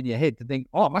stopwatch in your head to think,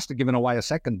 I must have given away a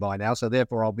second by now, so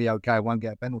therefore I'll be okay, I won't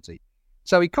get a penalty.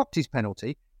 So he copped his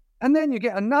penalty, and then you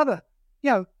get another,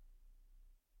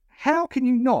 how can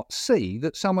you not see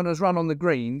that someone has run on the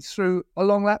greens through a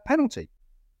long lap penalty?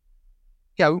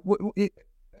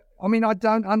 I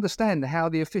don't understand how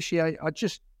the officiate.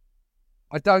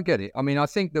 I don't get it. I mean, I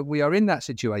think that we are in that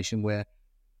situation where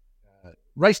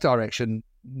race direction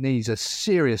needs a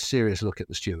serious look at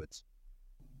the stewards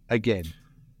again.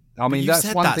 I mean, You've that's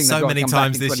said one that thing so that many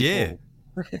times this year.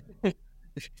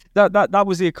 That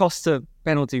was the Acosta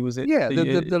penalty, was it? Yeah,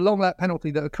 the long lap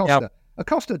penalty that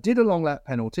Acosta did a long lap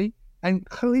penalty and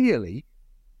clearly,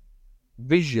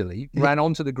 visually ran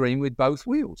onto the green with both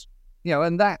wheels.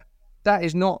 And that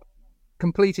is not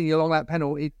completing your long lap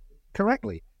penalty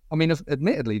correctly. I mean,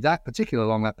 admittedly, that particular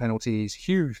long lap penalty is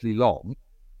hugely long,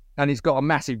 and it's got a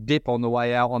massive dip on the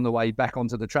way out, on the way back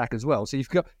onto the track as well. So you've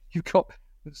got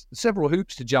several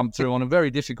hoops to jump through on a very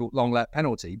difficult long lap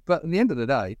penalty. But at the end of the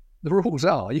day, the rules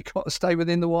are you've got to stay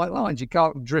within the white lines. You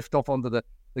can't drift off onto the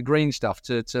green stuff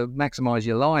to maximise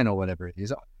your line or whatever it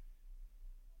is.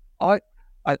 I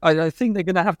think they're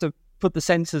going to have to put the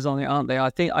sensors on it, aren't they? I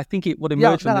think what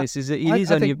emerged from this is that it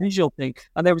is only a visual thing.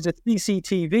 And there was a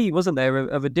CCTV, wasn't there,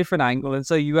 of a different angle? And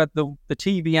so you had the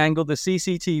TV angle, the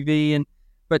CCTV,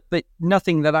 but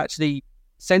nothing that actually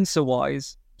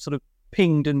sensor-wise sort of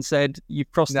pinged and said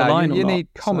you've crossed the line. You need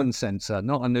common sensor,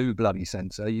 not a new bloody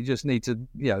sensor. You just need to,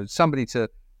 somebody to,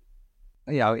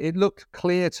 it looked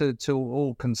clear to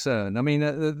all concerned. I mean,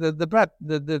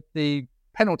 the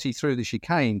penalty through the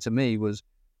chicane to me was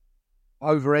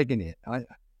over-egging it. The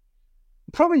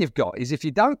problem you've got is if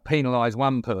you don't penalise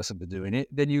one person for doing it,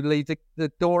 then you leave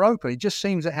the door open. It just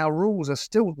seems that our rules are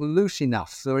still loose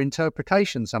enough for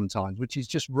interpretation sometimes, which is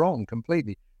just wrong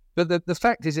completely. But the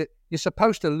fact is that you're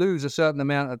supposed to lose a certain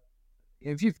amount of...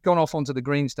 If you've gone off onto the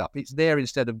green stuff, it's there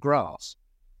instead of grass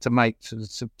to make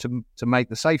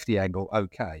the safety angle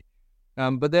okay.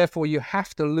 But therefore, you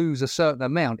have to lose a certain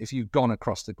amount if you've gone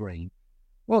across the green.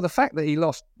 Well, the fact that he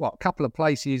lost, a couple of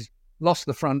places, lost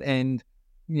the front end,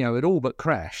 it all but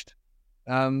crashed,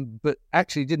 but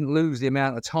actually didn't lose the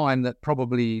amount of time that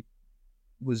probably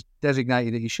was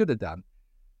designated that he should have done,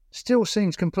 still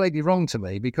seems completely wrong to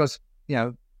me because,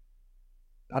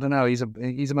 I don't know, he's a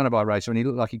motorbike racer and he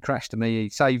looked like he crashed to me. He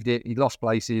saved it. He lost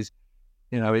places.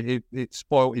 It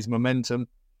spoiled his momentum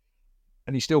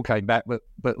and he still came back,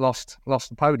 but lost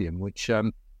the podium, which, if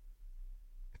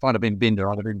I'd have been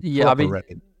Binder, I'd have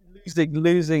been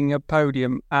losing a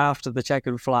podium after the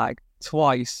checkered flag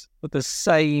twice with the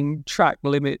same track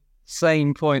limit,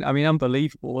 same point. I mean,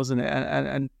 unbelievable, wasn't it?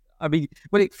 And I mean,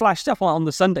 when it flashed up on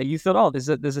the Sunday, you thought, there's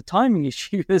a timing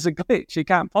issue, there's a glitch. It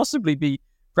can't possibly be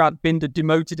Brad Binder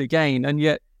demoted again, and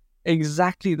yet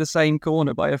exactly the same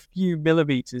corner by a few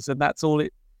millimeters, and that's all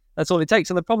it takes.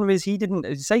 And the problem is he didn't,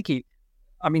 Seiki,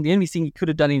 I mean, the only thing he could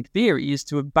have done in theory is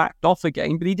to have backed off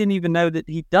again, but he didn't even know that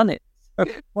he'd done it.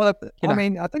 Well, I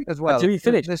mean, I think as well,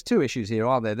 there's two issues here,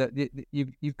 aren't there? That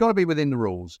you've got to be within the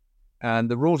rules, and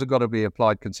the rules have got to be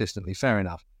applied consistently. Fair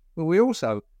enough. But we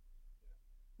also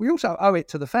owe it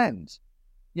to the fans.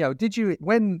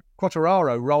 When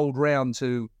Quartararo rolled round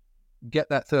to get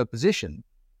that third position,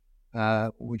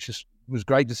 which was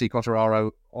great to see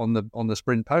Quartararo on the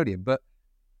sprint podium,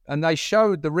 and they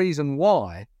showed the reason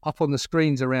why up on the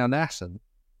screens around Assen.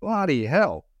 Bloody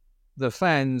hell. The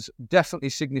fans definitely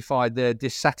signified their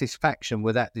dissatisfaction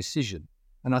with that decision.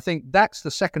 And I think that's the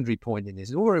secondary point in this.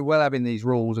 It's all very well having these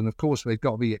rules, and of course they've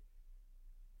got to be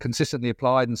consistently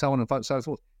applied and so on and so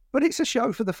forth. But it's a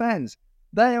show for the fans.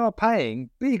 They are paying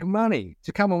big money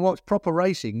to come and watch proper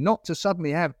racing, not to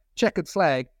suddenly have checkered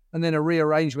flag and then a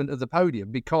rearrangement of the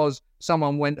podium because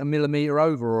someone went a millimetre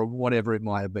over or whatever it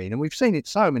might have been. And we've seen it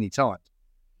so many times.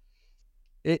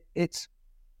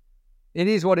 It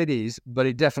is what it is, but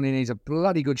it definitely needs a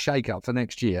bloody good shake-up for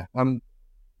next year.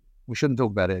 We shouldn't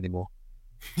talk about it anymore.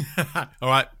 All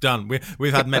right, done.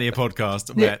 We've had many a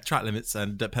podcast where track limits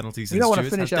and penalties. You don't want to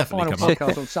finish our final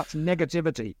podcast on such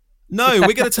negativity. No,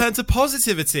 we're going to turn to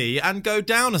positivity and go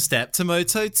down a step to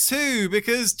Moto 2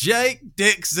 because Jake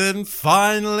Dixon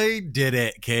finally did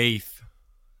it, Keith.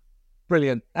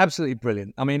 Brilliant, absolutely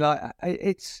brilliant. I mean,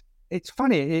 it's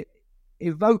funny. It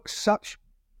evokes such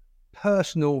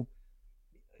personal.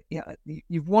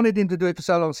 You've wanted him to do it for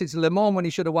so long, since Le Mans, when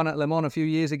he should have won at Le Mans a few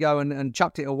years ago and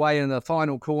chucked it away in the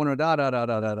final corner.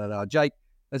 Jake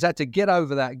has had to get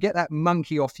over that, get that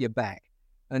monkey off your back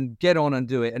and get on and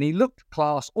do it. And he looked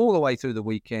class all the way through the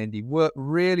weekend. He worked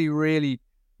really, really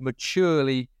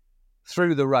maturely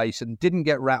through the race and didn't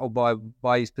get rattled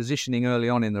by his positioning early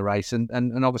on in the race and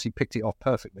obviously picked it off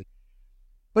perfectly.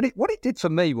 But what it did for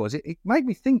me was it made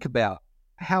me think about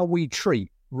how we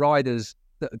treat riders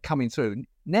that are coming through.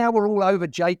 Now we're all over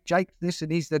Jake. This,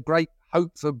 and he's the great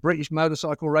hope for British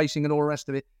motorcycle racing and all the rest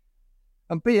of it.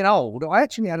 And being old, I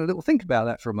actually had a little think about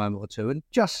that for a moment or two and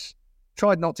just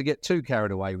tried not to get too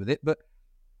carried away with it, but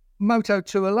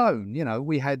Moto2 alone,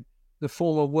 we had the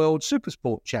former world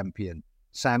supersport champion,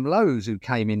 Sam Lowes, who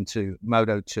came into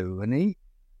Moto2, and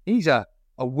he's a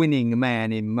winning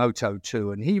man in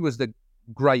Moto2, and he was the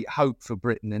great hope for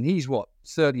Britain, and he's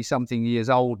 30-something years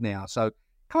old now, so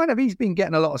kind of he's been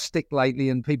getting a lot of stick lately,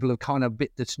 and people are kind of a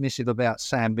bit dismissive about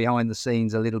Sam behind the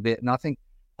scenes a little bit, and I think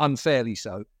unfairly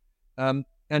so.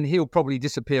 And he'll probably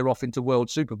disappear off into World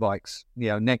Superbikes,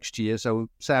 next year. So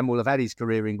Sam will have had his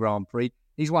career in Grand Prix.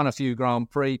 He's won a few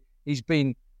Grand Prix. He's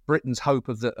been Britain's hope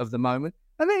of the moment.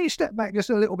 And then you step back just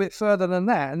a little bit further than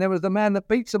that, and there was the man that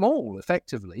beats them all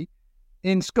effectively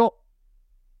in Scott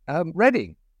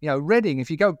Redding. Redding. If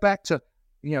you go back to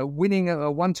winning a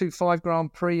 125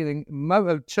 Grand Prix in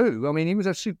Moto2, I mean, he was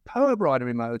a superb rider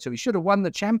in Moto2. He should have won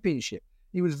the championship.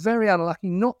 He was very unlucky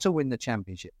not to win the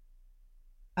championship.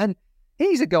 And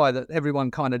he's a guy that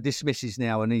everyone kind of dismisses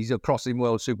now, and he's across in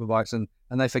World Superbikes, and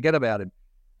they forget about him.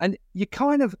 And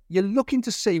you're looking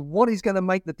to see what is going to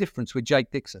make the difference with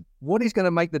Jake Dixon. What is going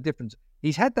to make the difference?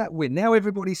 He's had that win. Now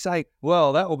everybody's saying,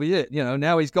 well, that will be it.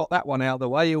 Now he's got that one out of the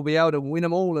way. He'll be able to win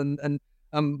them all and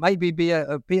maybe be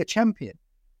a champion.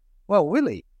 Well, will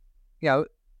he?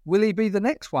 Will he be the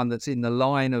next one that's in the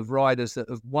line of riders that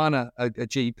have won a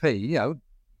GP?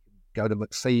 Go to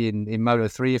McPhee in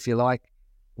Moto3 if you like.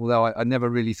 Although I never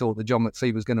really thought that John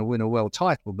McPhee was going to win a world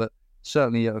title, but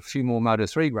certainly a few more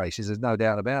Moto3 races, there's no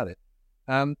doubt about it.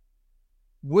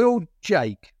 Will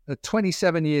Jake, at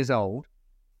 27 years old,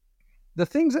 the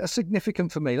things that are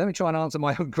significant for me, let me try and answer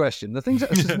my own question. The things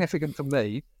that are significant for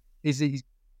me is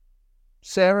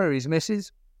Sarah, his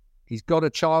missus, he's got a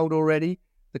child already.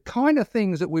 The kind of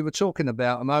things that we were talking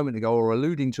about a moment ago, or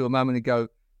alluding to a moment ago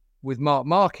with Marc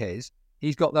Marquez,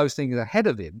 he's got those things ahead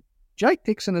of him. Jake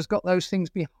Dixon has got those things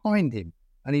behind him,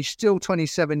 and he's still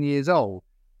 27 years old.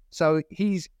 So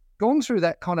he's gone through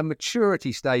that kind of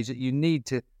maturity stage that you need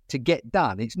to get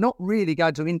done. It's not really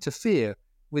going to interfere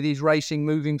with his racing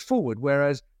moving forward,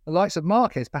 whereas the likes of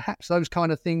Marquez, perhaps those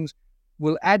kind of things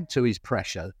will add to his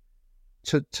pressure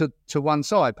to one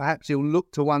side. Perhaps he'll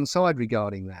look to one side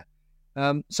regarding that.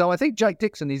 So I think Jake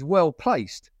Dixon is well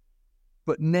placed,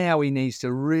 but now he needs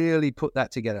to really put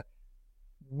that together.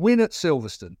 Win at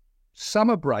Silverstone.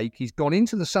 Summer break, he's gone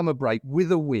into the summer break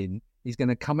with a win. He's going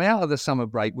to come out of the summer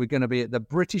break. We're going to be at the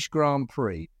British Grand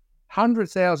Prix,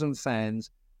 100,000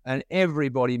 fans and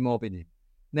everybody mobbing him.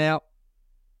 Now,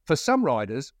 for some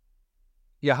riders,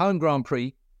 your home Grand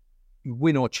Prix, you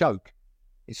win or choke.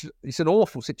 It's an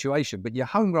awful situation, but your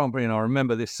home Grand Prix, and I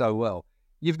remember this so well,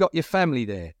 you've got your family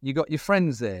there, you've got your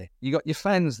friends there, you've got your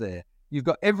fans there, you've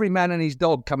got every man and his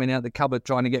dog coming out the cupboard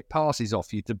trying to get passes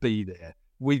off you to be there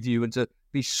with you and to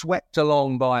be swept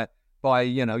along by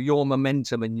your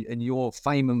momentum and your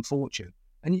fame and fortune.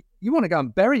 And you want to go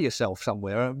and bury yourself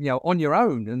somewhere, on your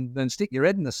own and stick your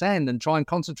head in the sand and try and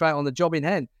concentrate on the job in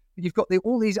hand. But you've got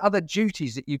all these other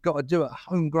duties that you've got to do at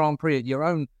home Grand Prix, at your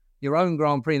own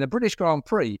Grand Prix. And the British Grand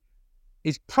Prix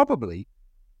is probably,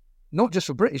 not just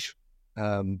for British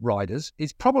riders,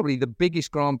 it's probably the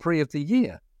biggest Grand Prix of the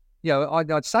year.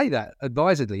 I'd say that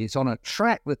advisedly. It's on a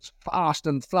track that's fast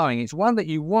and flowing. It's one that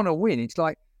you want to win. It's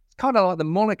kind of like the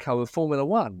Monaco of Formula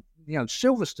One.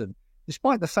 Silverstone,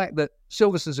 despite the fact that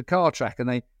Silverstone's a car track and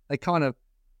they kind of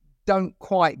don't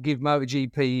quite give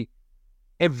MotoGP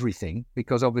everything,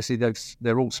 because obviously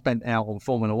they're all spent out on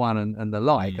Formula One and the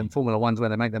like, and Formula One's where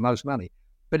they make the most money.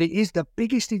 But it is the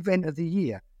biggest event of the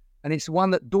year, and it's one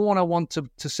that Dorna want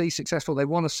to see successful. They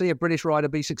want to see a British rider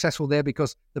be successful there,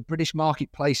 because the British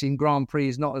marketplace in Grand Prix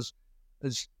is not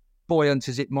as buoyant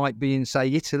as it might be in, say,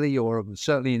 Italy or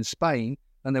certainly in Spain,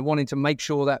 and they're wanting to make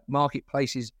sure that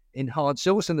marketplace is enhanced.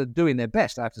 Silverstone are doing their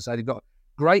best, I have to say. They've got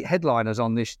great headliners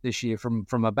on this year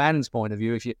from a band's point of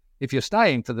view. If you're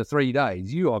staying for the 3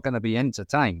 days, you are going to be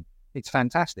entertained. It's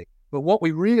fantastic. But what we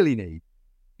really need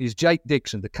is Jake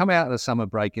Dixon to come out of the summer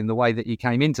break in the way that he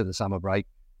came into the summer break,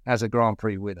 as a Grand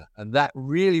Prix winner. And that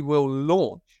really will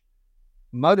launch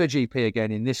MotoGP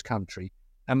again in this country.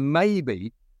 And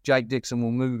maybe Jake Dixon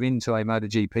will move into a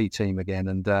MotoGP team again,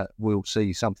 and we'll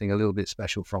see something a little bit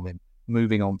special from him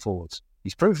moving on forwards.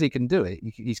 He's proved he can do it.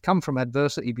 He's come from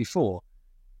adversity before.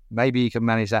 Maybe he can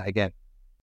manage that again.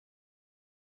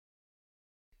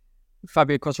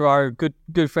 Fabio Quartararo,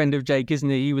 good friend of Jake, isn't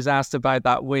he? He was asked about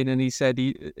that win, and he said,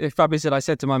 Fabio said, I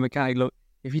said to my mechanic, look,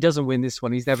 if he doesn't win this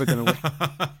one, he's never going to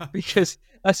win. Because,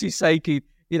 as you say, Keith,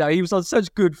 he was on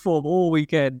such good form all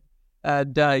weekend.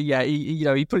 And,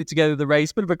 he put it together the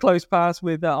race. Bit of a close pass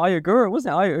with Ayagura,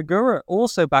 wasn't it? Ayagura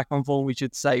also back on form, we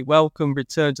should say. Welcome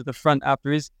return to the front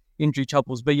after his injury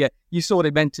troubles. But, yeah, you saw what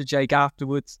it meant to Jake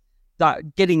afterwards.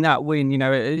 that getting that win,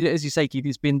 as you say, Keith,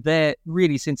 he's been there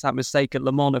really since that mistake at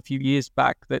Le Mans a few years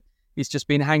back that he's just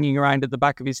been hanging around at the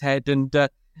back of his head. And,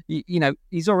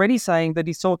 he's already saying that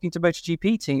he's talking to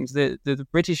MotoGP teams. The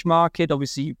British market,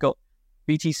 obviously you've got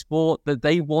BT Sport, that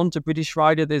they want a British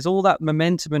rider. There's all that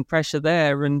momentum and pressure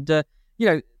there. And,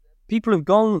 people have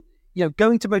gone,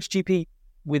 going to MotoGP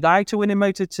without a win in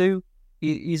Moto2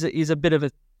 is a bit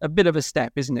of a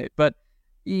step, isn't it? But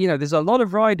there's a lot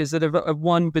of riders that have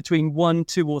won between 1,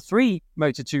 2 or 3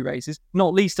 Moto2 races,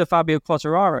 not least of Fabio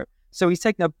Quartararo. So he's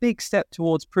taken a big step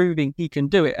towards proving he can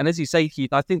do it. And as you say,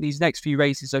 Keith, I think these next few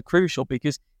races are crucial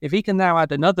because if he can now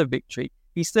add another victory,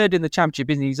 he's third in the championship,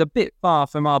 isn't he? He's a bit far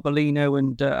from Arbolino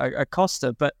and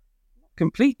Acosta, but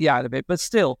completely out of it. But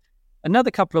still, another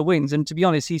couple of wins. And to be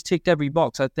honest, he's ticked every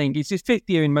box, I think. It's his 5th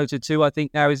year in Moto2, I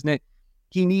think now, isn't it?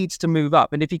 He needs to move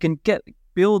up. And if he can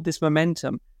build this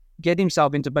momentum, get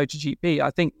himself into MotoGP,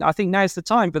 I think now's the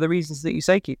time for the reasons that you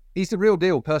say, Keith. He's the real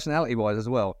deal, personality-wise as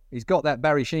well. He's got that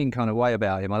Barry Sheen kind of way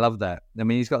about him. I love that. I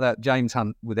mean, he's got that James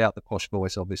Hunt without the posh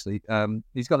voice, obviously.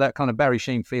 He's got that kind of Barry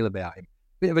Sheen feel about him.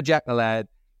 Bit of a Jack the Lad,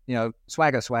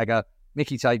 swagger,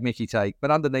 Mickey take.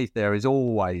 But underneath there is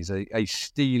always a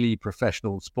steely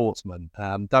professional sportsman.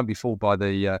 Don't be fooled by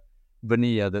the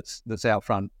veneer that's out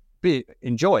front.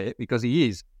 Enjoy it because he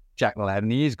is Jack the Lad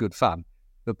and he is good fun.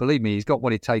 But believe me, he's got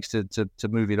what it takes to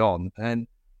move it on. And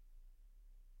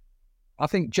I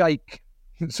think Jake...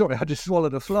 Sorry, I just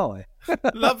swallowed a fly.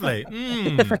 Lovely.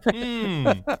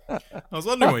 I was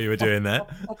wondering what you were doing there.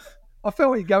 I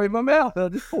felt it go in my mouth and I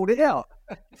just pulled it out.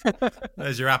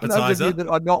 There's your appetizer. Those of you that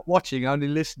are not watching, only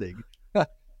listening.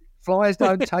 Flies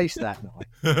don't taste that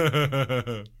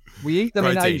nice. We eat them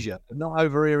in Asia, but not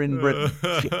over here in Britain.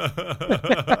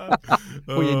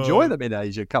 We enjoy them in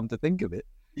Asia, come to think of it.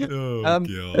 Oh,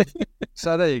 God.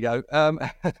 So there you go.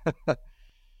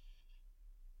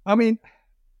 I mean,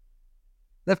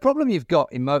 the problem you've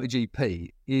got in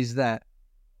MotoGP is that,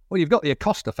 well, you've got the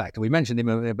Acosta factor. We mentioned him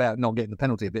about not getting the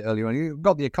penalty a bit earlier on. You've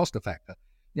got the Acosta factor.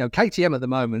 KTM at the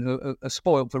moment are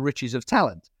spoiled for riches of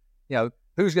talent.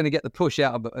 Who's going to get the push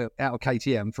out of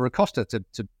KTM for Acosta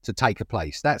to take a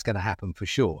place? That's going to happen for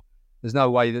sure. There's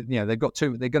no way that they've got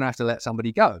to. They're going to have to let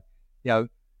somebody go.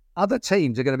 Other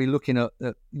teams are going to be looking at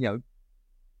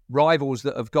rivals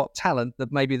that have got talent that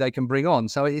maybe they can bring on.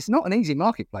 So it's not an easy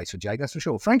marketplace for Jake, that's for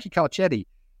sure. Frankie Carcetti,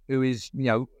 who is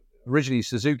originally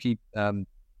Suzuki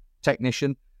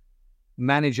technician,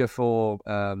 manager for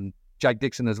Jake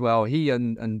Dixon as well. He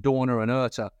and Dorna and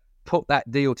Erta put that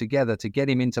deal together to get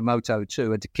him into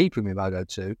Moto2 and to keep him in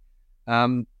Moto2.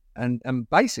 And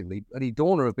basically, Eddie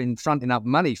Dorna have been fronting up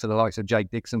money for the likes of Jake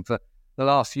Dixon for the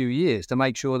last few years to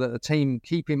make sure that the team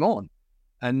keep him on.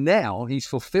 And now he's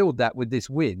fulfilled that with this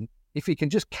win. If he can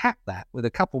just cap that with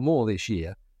a couple more this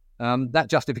year, that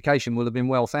justification will have been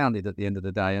well founded at the end of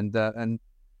the day. And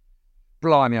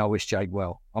blimey, I wish Jake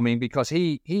well. I mean, because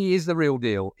he is the real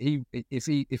deal. If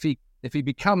he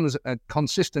becomes a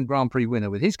consistent Grand Prix winner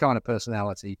with his kind of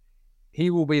personality, he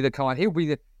will be the kind.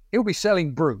 He'll be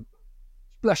selling brew.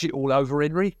 Splash it all over,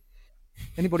 Henry.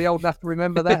 Anybody old enough to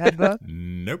remember that advert?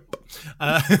 Nope.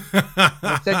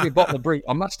 Take me a bottle of brew.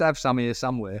 I must have some here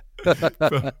somewhere.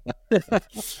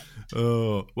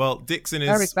 Oh well, Dixon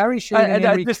is Barry Sheen and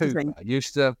Henry Cooper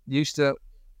used to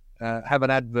have an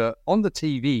advert on the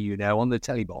TV, on the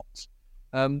telly box,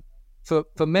 for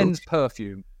men's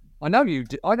perfume. I know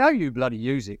you bloody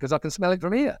use it because I can smell it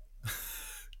from here.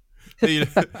 You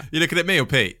looking at me or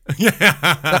Pete? Looking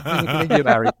at you,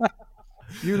 Barry.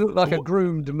 You look like a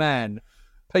groomed man.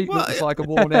 Pete looks like a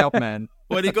worn-out man.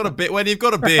 When you've got a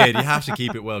beard, you have to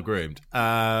keep it well groomed.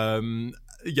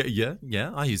 Yeah.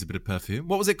 I use a bit of perfume.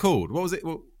 What was it called? What was it?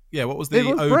 What was the? It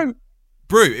was Brute.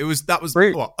 Brute. That was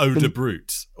Brute. What, Eau de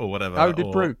Brute or whatever. Eau de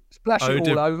Brute. Splash it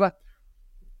all over.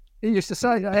 He used to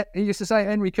say,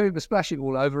 Henry Cooper, splash it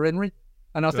all over, Henry.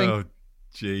 And I think, oh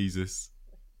Jesus,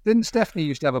 didn't Stephanie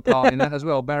used to have a part in that as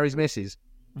well? Barry's missus.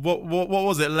 What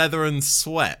was it? Leather and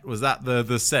sweat? Was that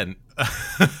the scent?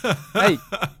 Hey,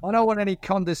 I don't want any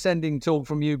condescending talk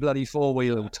from you bloody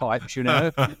four-wheeler types,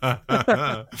 the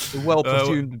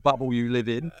well-perfumed bubble you live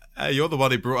in. You're the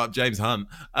one who brought up James Hunt.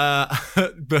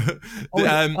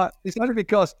 It's only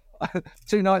because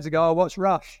 2 nights ago I watched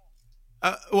Rush.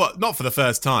 What? Not for the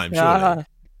first time, surely?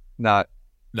 No.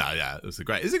 No, yeah, it's a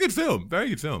good film. Very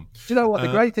good film. Do you know what? The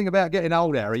great thing about getting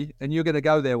old, Harry, and you're going to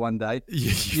go there one day,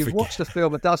 you've watched the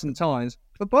film a dozen times,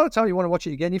 but by the time you want to watch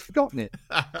it again, you've forgotten it.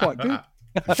 Quite good.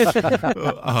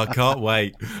 I can't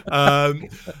wait.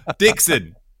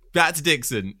 Dixon, back to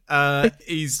Dixon.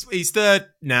 He's third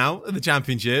now in the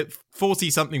championship,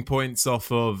 40-something points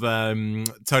off of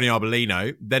Tony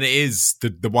Arbolino. Then it is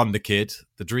the wonder kid,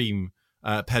 the dream,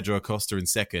 Pedro Acosta in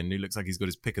second, who looks like he's got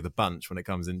his pick of the bunch when it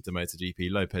comes into MotoGP.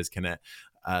 Lopez Canet,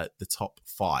 the top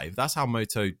 5. That's how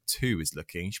Moto 2 is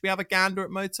looking. Should we have a gander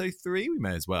at Moto 3? We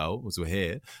may as well, as we're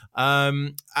here.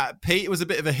 Pete, it was a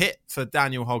bit of a hit for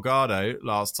Daniel Holgado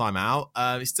last time out.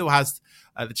 He still has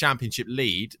the championship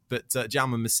lead, but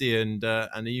Jaume Masia and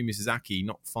Ayumi Sasaki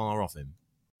not far off him.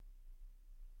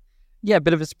 Yeah, a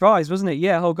bit of a surprise, wasn't it?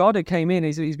 Yeah, Holgado came in.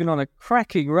 He's been on a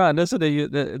cracking run, hasn't he?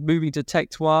 Moving to Tech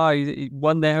Trois, he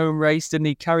won their home race, didn't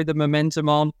he? Carried the momentum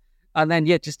on. And then,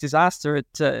 just disaster. It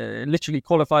literally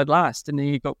qualified last, and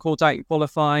he got caught out in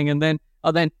qualifying. And then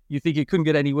you think it couldn't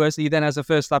get any worse. He then has a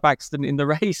first lap accident in the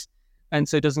race, and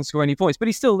so doesn't score any points. But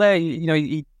he's still there.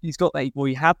 He's got that. Well,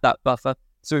 he had that buffer,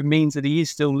 so it means that he is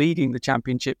still leading the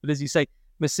championship. But as you say,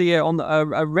 Masia on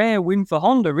a rare win for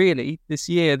Honda really this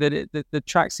year. That the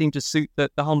track seemed to suit the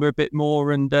Honda a bit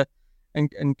more and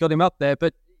got him up there.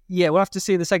 But yeah, we'll have to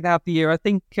see in the second half of the year. I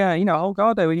think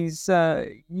Holgado. He's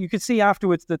you could see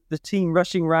afterwards that the team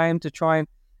rushing round to try and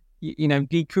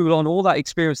de-cool on all that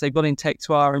experience they've got in Tech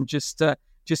Trois and just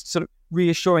sort of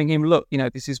reassuring him, look,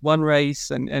 this is one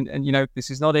race and this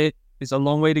is not it. There's a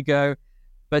long way to go.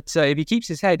 But if he keeps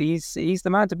his head, he's the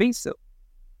man to beat still.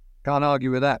 Can't argue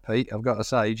with that, Pete. I've got to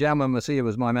say, Jaume Masia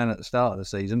was my man at the start of the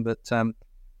season, but and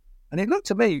it looked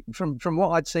to me from what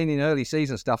I'd seen in early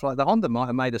season stuff like the Honda might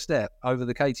have made a step over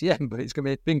the KTM, but it's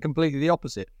been completely the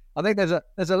opposite. I think there's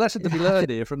a lesson to be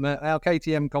learned here from our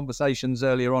KTM conversations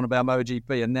earlier on about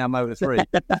MotoGP and now Moto3.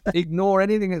 Ignore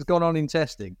anything that's gone on in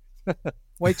testing.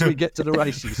 Wait till we get to the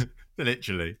races.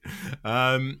 Literally.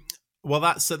 Well,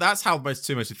 that's how Moto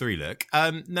 2, Moto 3 look.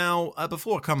 Now,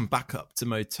 before I come back up to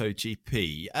MotoGP,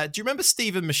 do you remember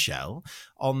Steve and Michelle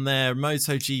on their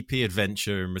MotoGP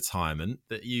adventure in retirement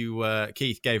that you,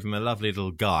 Keith, gave them a lovely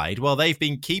little guide? Well, they've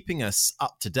been keeping us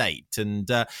up to date, and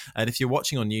if you're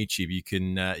watching on YouTube, you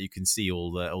can see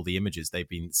all the images they've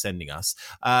been sending us.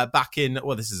 Back in,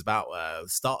 this is about the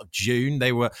start of June,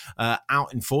 they were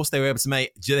out in force. They were able to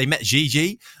they met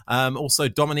Gigi, also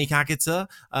Dominique Agata,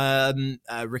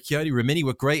 Ricciardi, Rimini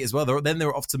were great as well. Then they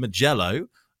were off to Mugello.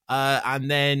 And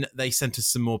then they sent us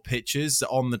some more pictures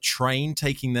on the train,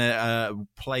 taking their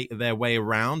way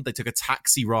around. They took a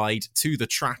taxi ride to the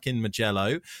track in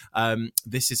Mugello.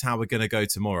 This is how we're going to go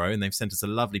tomorrow. And they've sent us a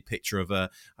lovely picture of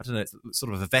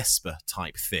sort of a Vespa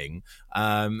type thing.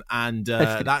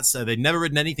 That's they'd never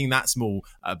ridden anything that small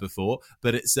before,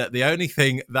 but it's the only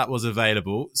thing that was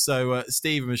available. So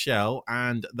Steve and Michelle,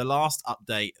 and the last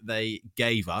update they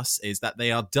gave us is that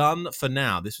they are done for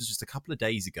now. This was just a couple of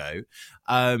days ago.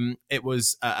 It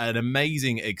was an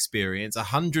amazing experience.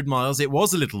 100 miles. It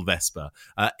was a little Vespa.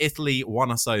 Italy won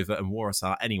us over and wore us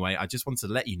out. Anyway, I just wanted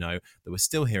to let you know that we're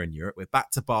still here in Europe. We're back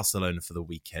to Barcelona for the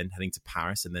weekend, heading to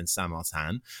Paris and then San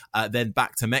Martin. Then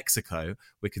back to Mexico.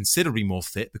 We're considerably more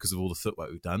fit because of all the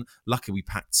footwork we've done. Luckily, we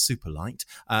packed super light.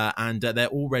 And they're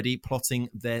already plotting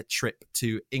their trip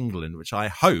to England, which I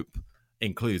hope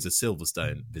includes a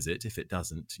Silverstone visit. If it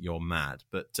doesn't, you're mad.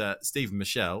 But Steve and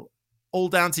Michelle, all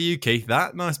down to you, Keith.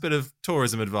 That nice bit of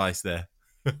tourism advice there.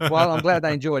 Well, I'm glad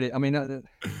they enjoyed it. I mean, I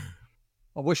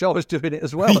wish I was doing it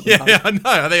as well. Yeah, I know.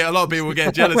 I think a lot of people will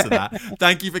get jealous of that.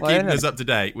 Thank you for keeping us up to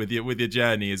date with your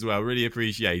journey as well. Really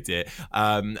appreciate it.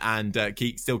 And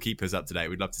keep us up to date.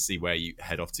 We'd love to see where you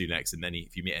head off to next, and then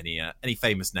if you meet any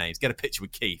famous names, get a picture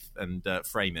with Keith and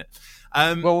frame it.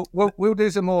 Well, we'll do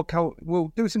some more.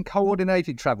 We'll do some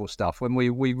coordinated travel stuff when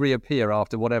we reappear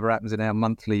after whatever happens in our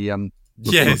monthly.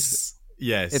 Yes.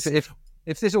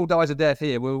 If this all dies a death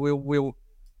here, we'll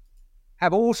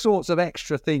have all sorts of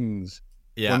extra things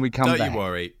when we come back. Don't you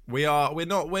worry. We're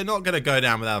not going to go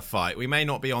down without a fight. We may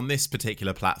not be on this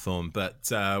particular platform,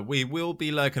 but we will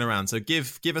be lurking around. So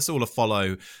give us all a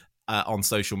follow on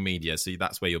social media. So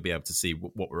that's where you'll be able to see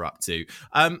what we're up to.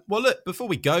 Well, look, before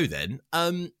we go then,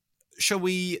 shall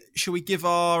we give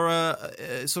our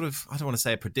sort of, I don't want to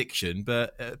say a prediction,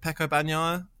 but Pecco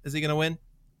Bagnaia, is he going to win?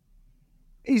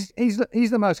 He's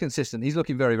the most consistent. He's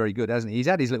looking very, very good, hasn't he? He's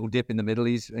had his little dip in the middle.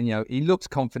 He looks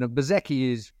confident.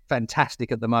 Bezzecchi is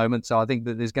fantastic at the moment, so I think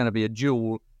that there's going to be a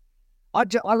duel. I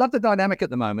love the dynamic at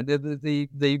the moment. The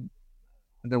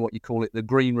I don't know what you call it, the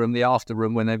green room, the after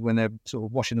room, when they're sort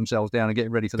of washing themselves down and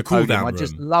getting ready for the podium. I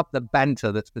just love the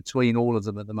banter that's between all of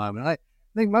them at the moment. I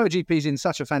think MotoGP is in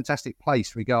such a fantastic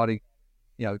place regarding,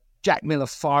 Jack Miller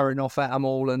firing off at them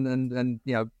all and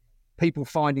people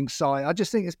finding sight. I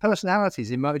just think it's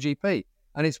personalities in MotoGP,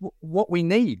 and it's what we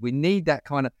need. We need that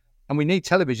kind of, and we need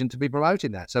television to be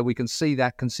promoting that so we can see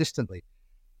that consistently.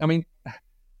 I mean,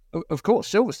 of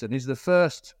course, Silverstone is the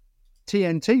first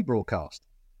TNT broadcast.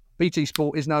 BT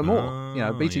Sport is no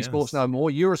more. BT Sport's no more.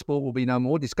 Eurosport will be no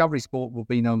more. Discovery Sport will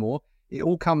be no more. It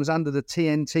all comes under the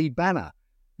TNT banner.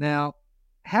 Now,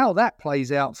 how that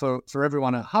plays out for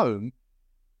everyone at home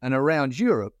and around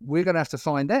Europe, we're going to have to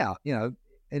find out. It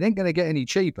ain't going to get any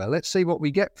cheaper. Let's see what we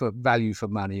get for value for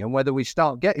money and whether we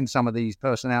start getting some of these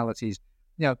personalities.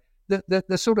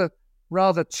 The sort of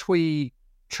rather twee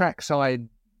trackside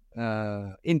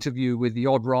interview with the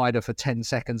odd rider for 10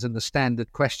 seconds and the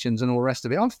standard questions and all the rest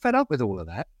of it. I'm fed up with all of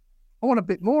that. I want a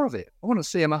bit more of it. I want to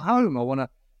see them at home. I want to,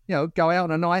 go out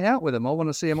on a night out with them. I want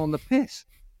to see them on the piss.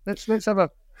 Let's have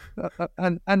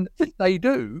and they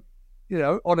do,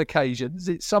 on occasions.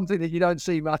 It's something that you don't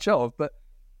see much of, but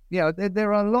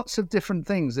there are lots of different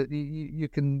things that you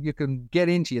can get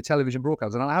into your television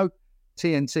broadcast. And I hope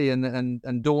TNT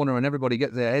and Dorna and everybody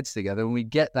get their heads together and we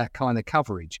get that kind of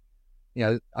coverage.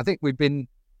 I think the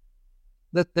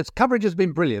coverage has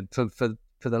been brilliant for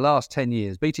the last 10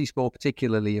 years. BT Sport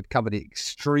particularly have covered it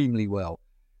extremely well.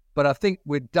 But I think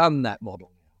we've done that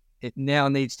model. It now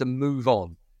needs to move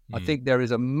on. I think there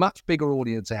is a much bigger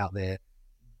audience out there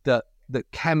that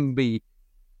can be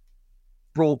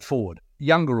brought forward.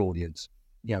 Younger audience,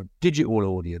 digital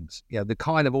audience, the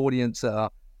kind of audience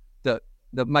that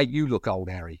make you look old,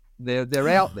 Harry. They're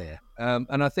out there.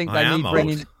 And I think they need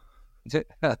bringing...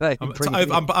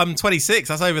 I'm 26.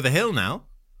 That's over the hill now.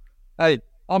 Hey,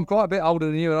 I'm quite a bit older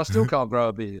than you, and I still can't grow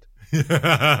a beard.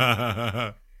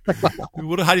 How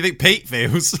do you think Pete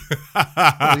feels? He's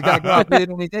got to grow a beard,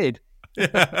 and he did.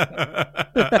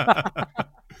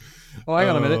 Oh, hang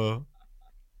on a minute.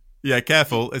 Yeah,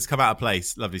 careful. It's come out of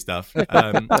place. Lovely stuff.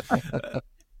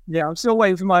 Yeah, I'm still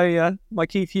waiting for my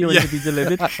Keith Hewin to be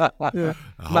delivered. A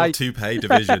whole toupee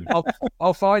division.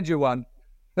 I'll find you one.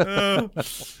 Oh,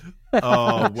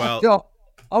 well.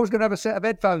 I was going to have a set of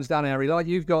headphones done, Harry, like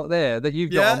you've got there, that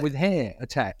you've got on with hair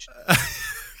attached.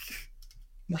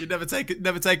 You never take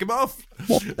them off.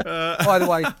 By the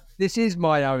way, this is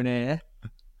my own hair.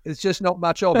 There's just not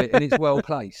much of it, and it's well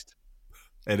placed.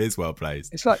 It is well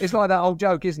placed. It's like that old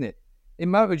joke, isn't it? In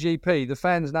MotoGP, the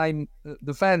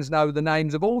fans know the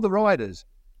names of all the riders,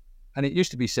 and it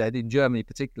used to be said in Germany,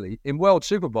 particularly in World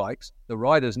Superbikes, the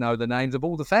riders know the names of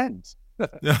all the fans.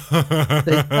 That's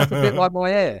a bit like my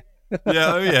hair.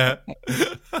 Yeah, oh yeah.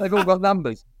 They've all got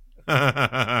numbers.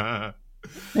 And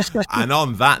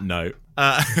on that note,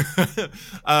 I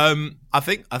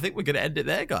think we're going to end it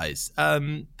there, guys.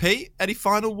 Pete, any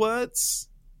final words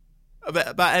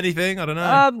about anything? I don't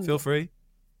know. Feel free.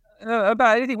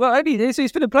 About anything? Well,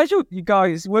 it's been a pleasure, you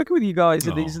guys, working with you guys.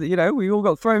 And these, we all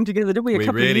got thrown together, didn't we? A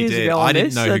couple of years ago. I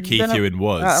didn't know who Keith Hewin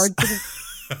was.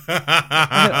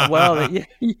 Well,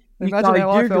 imagine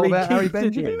how I felt about Harry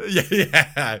Benjamin.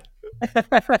 Yeah.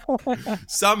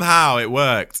 Somehow it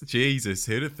worked. Jesus,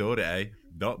 who'd have thought it, eh?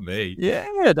 Not me. Yeah,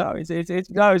 no,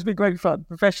 it's been great fun.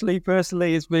 Professionally,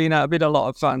 personally, it's been a lot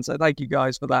of fun. So thank you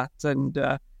guys for that. And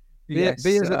yes,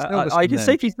 I can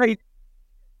safely say,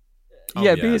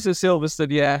 beers at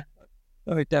Silverstone, yeah.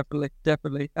 Oh,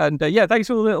 definitely. And thanks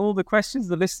for all the questions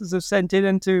the listeners have sent in,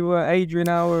 and to Adrian,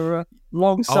 our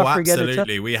long-suffering editor.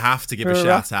 Absolutely. We have to give a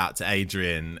shout out to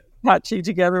Adrian. Patching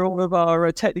together all of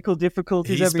our technical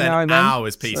difficulties every now and then. He spent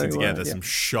hours piecing together some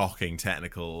shocking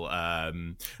technical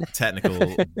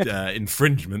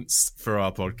infringements for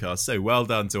our podcast. So well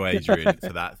done to Adrian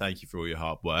for that. Thank you for all your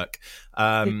hard work.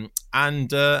 I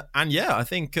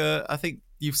think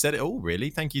you've said it all,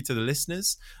 really. Thank you to the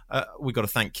listeners. We've got to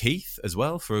thank Keith as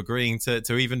well for agreeing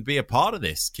to even be a part of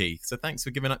this, Keith. So thanks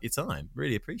for giving up your time.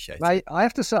 Really appreciate it. Mate, I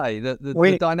have to say that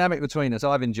the dynamic between us,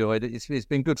 I've enjoyed it. It's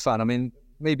been good fun. I mean,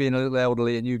 me being a little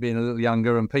elderly and you being a little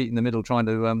younger, and Pete in the middle trying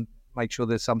to make sure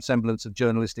there's some semblance of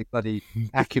journalistic bloody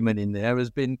acumen in there, has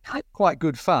been quite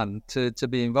good fun to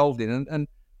be involved in. And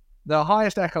the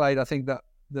highest accolade I think that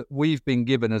we've been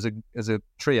given as a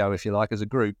trio, if you like, as a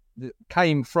group,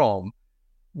 came from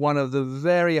one of the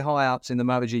very high ups in the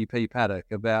MotoGP paddock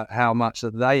about how much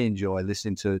that they enjoy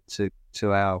listening to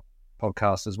our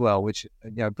podcast as well, which,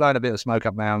 blowing a bit of smoke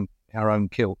up our own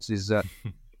kilts is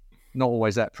not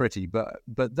always that pretty, but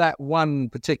that one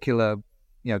particular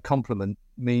compliment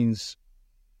means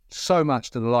so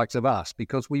much to the likes of us,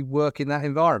 because we work in that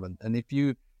environment. And if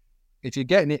you're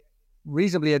getting it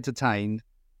reasonably entertained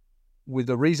with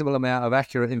a reasonable amount of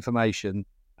accurate information,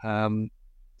 then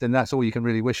that's all you can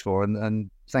really wish for. And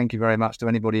thank you very much to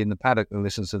anybody in the paddock that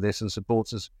listens to this and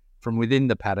supports us from within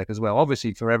the paddock as well.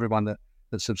 Obviously, for everyone that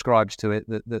subscribes to it,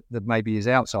 that maybe is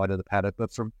outside of the paddock,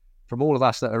 but from all of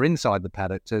us that are inside the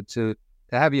paddock, to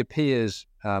have your peers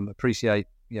appreciate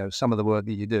some of the work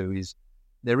that you do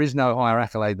there is no higher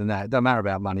accolade than that. It doesn't matter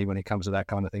about money when it comes to that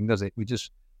kind of thing, does it?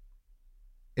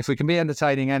 If we can be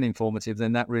entertaining and informative,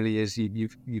 then that really is,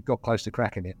 you've got close to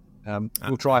cracking it.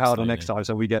 We'll try harder next time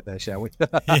so we get there, shall we?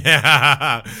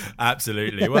 Yeah,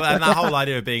 absolutely. Well, and that whole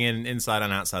idea of being inside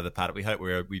and outside the paddock, we hope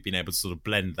we've been able to sort of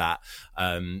blend that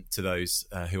to those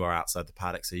who are outside the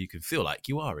paddock, so you can feel like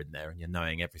you are in there and you're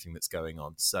knowing everything that's going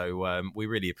on. So we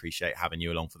really appreciate having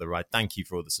you along for the ride. Thank you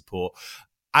for all the support.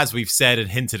 As we've said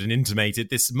and hinted and intimated,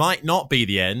 this might not be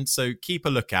the end, so keep a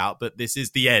lookout. But this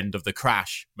is the end of the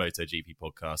Crash MotoGP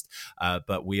podcast.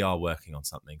 But we are working on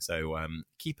something, so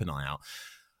keep an eye out.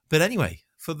 But anyway,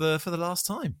 for the last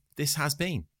time, this has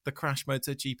been the Crash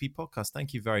MotoGP podcast.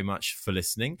 Thank you very much for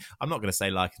listening. I'm not going to say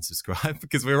like and subscribe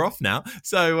because we're off now.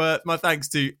 So my thanks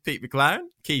to Pete McLaren,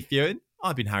 Keith Ewan.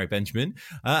 I've been Harry Benjamin.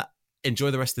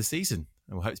 Enjoy the rest of the season,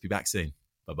 and we'll hope to be back soon.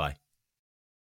 Bye-bye.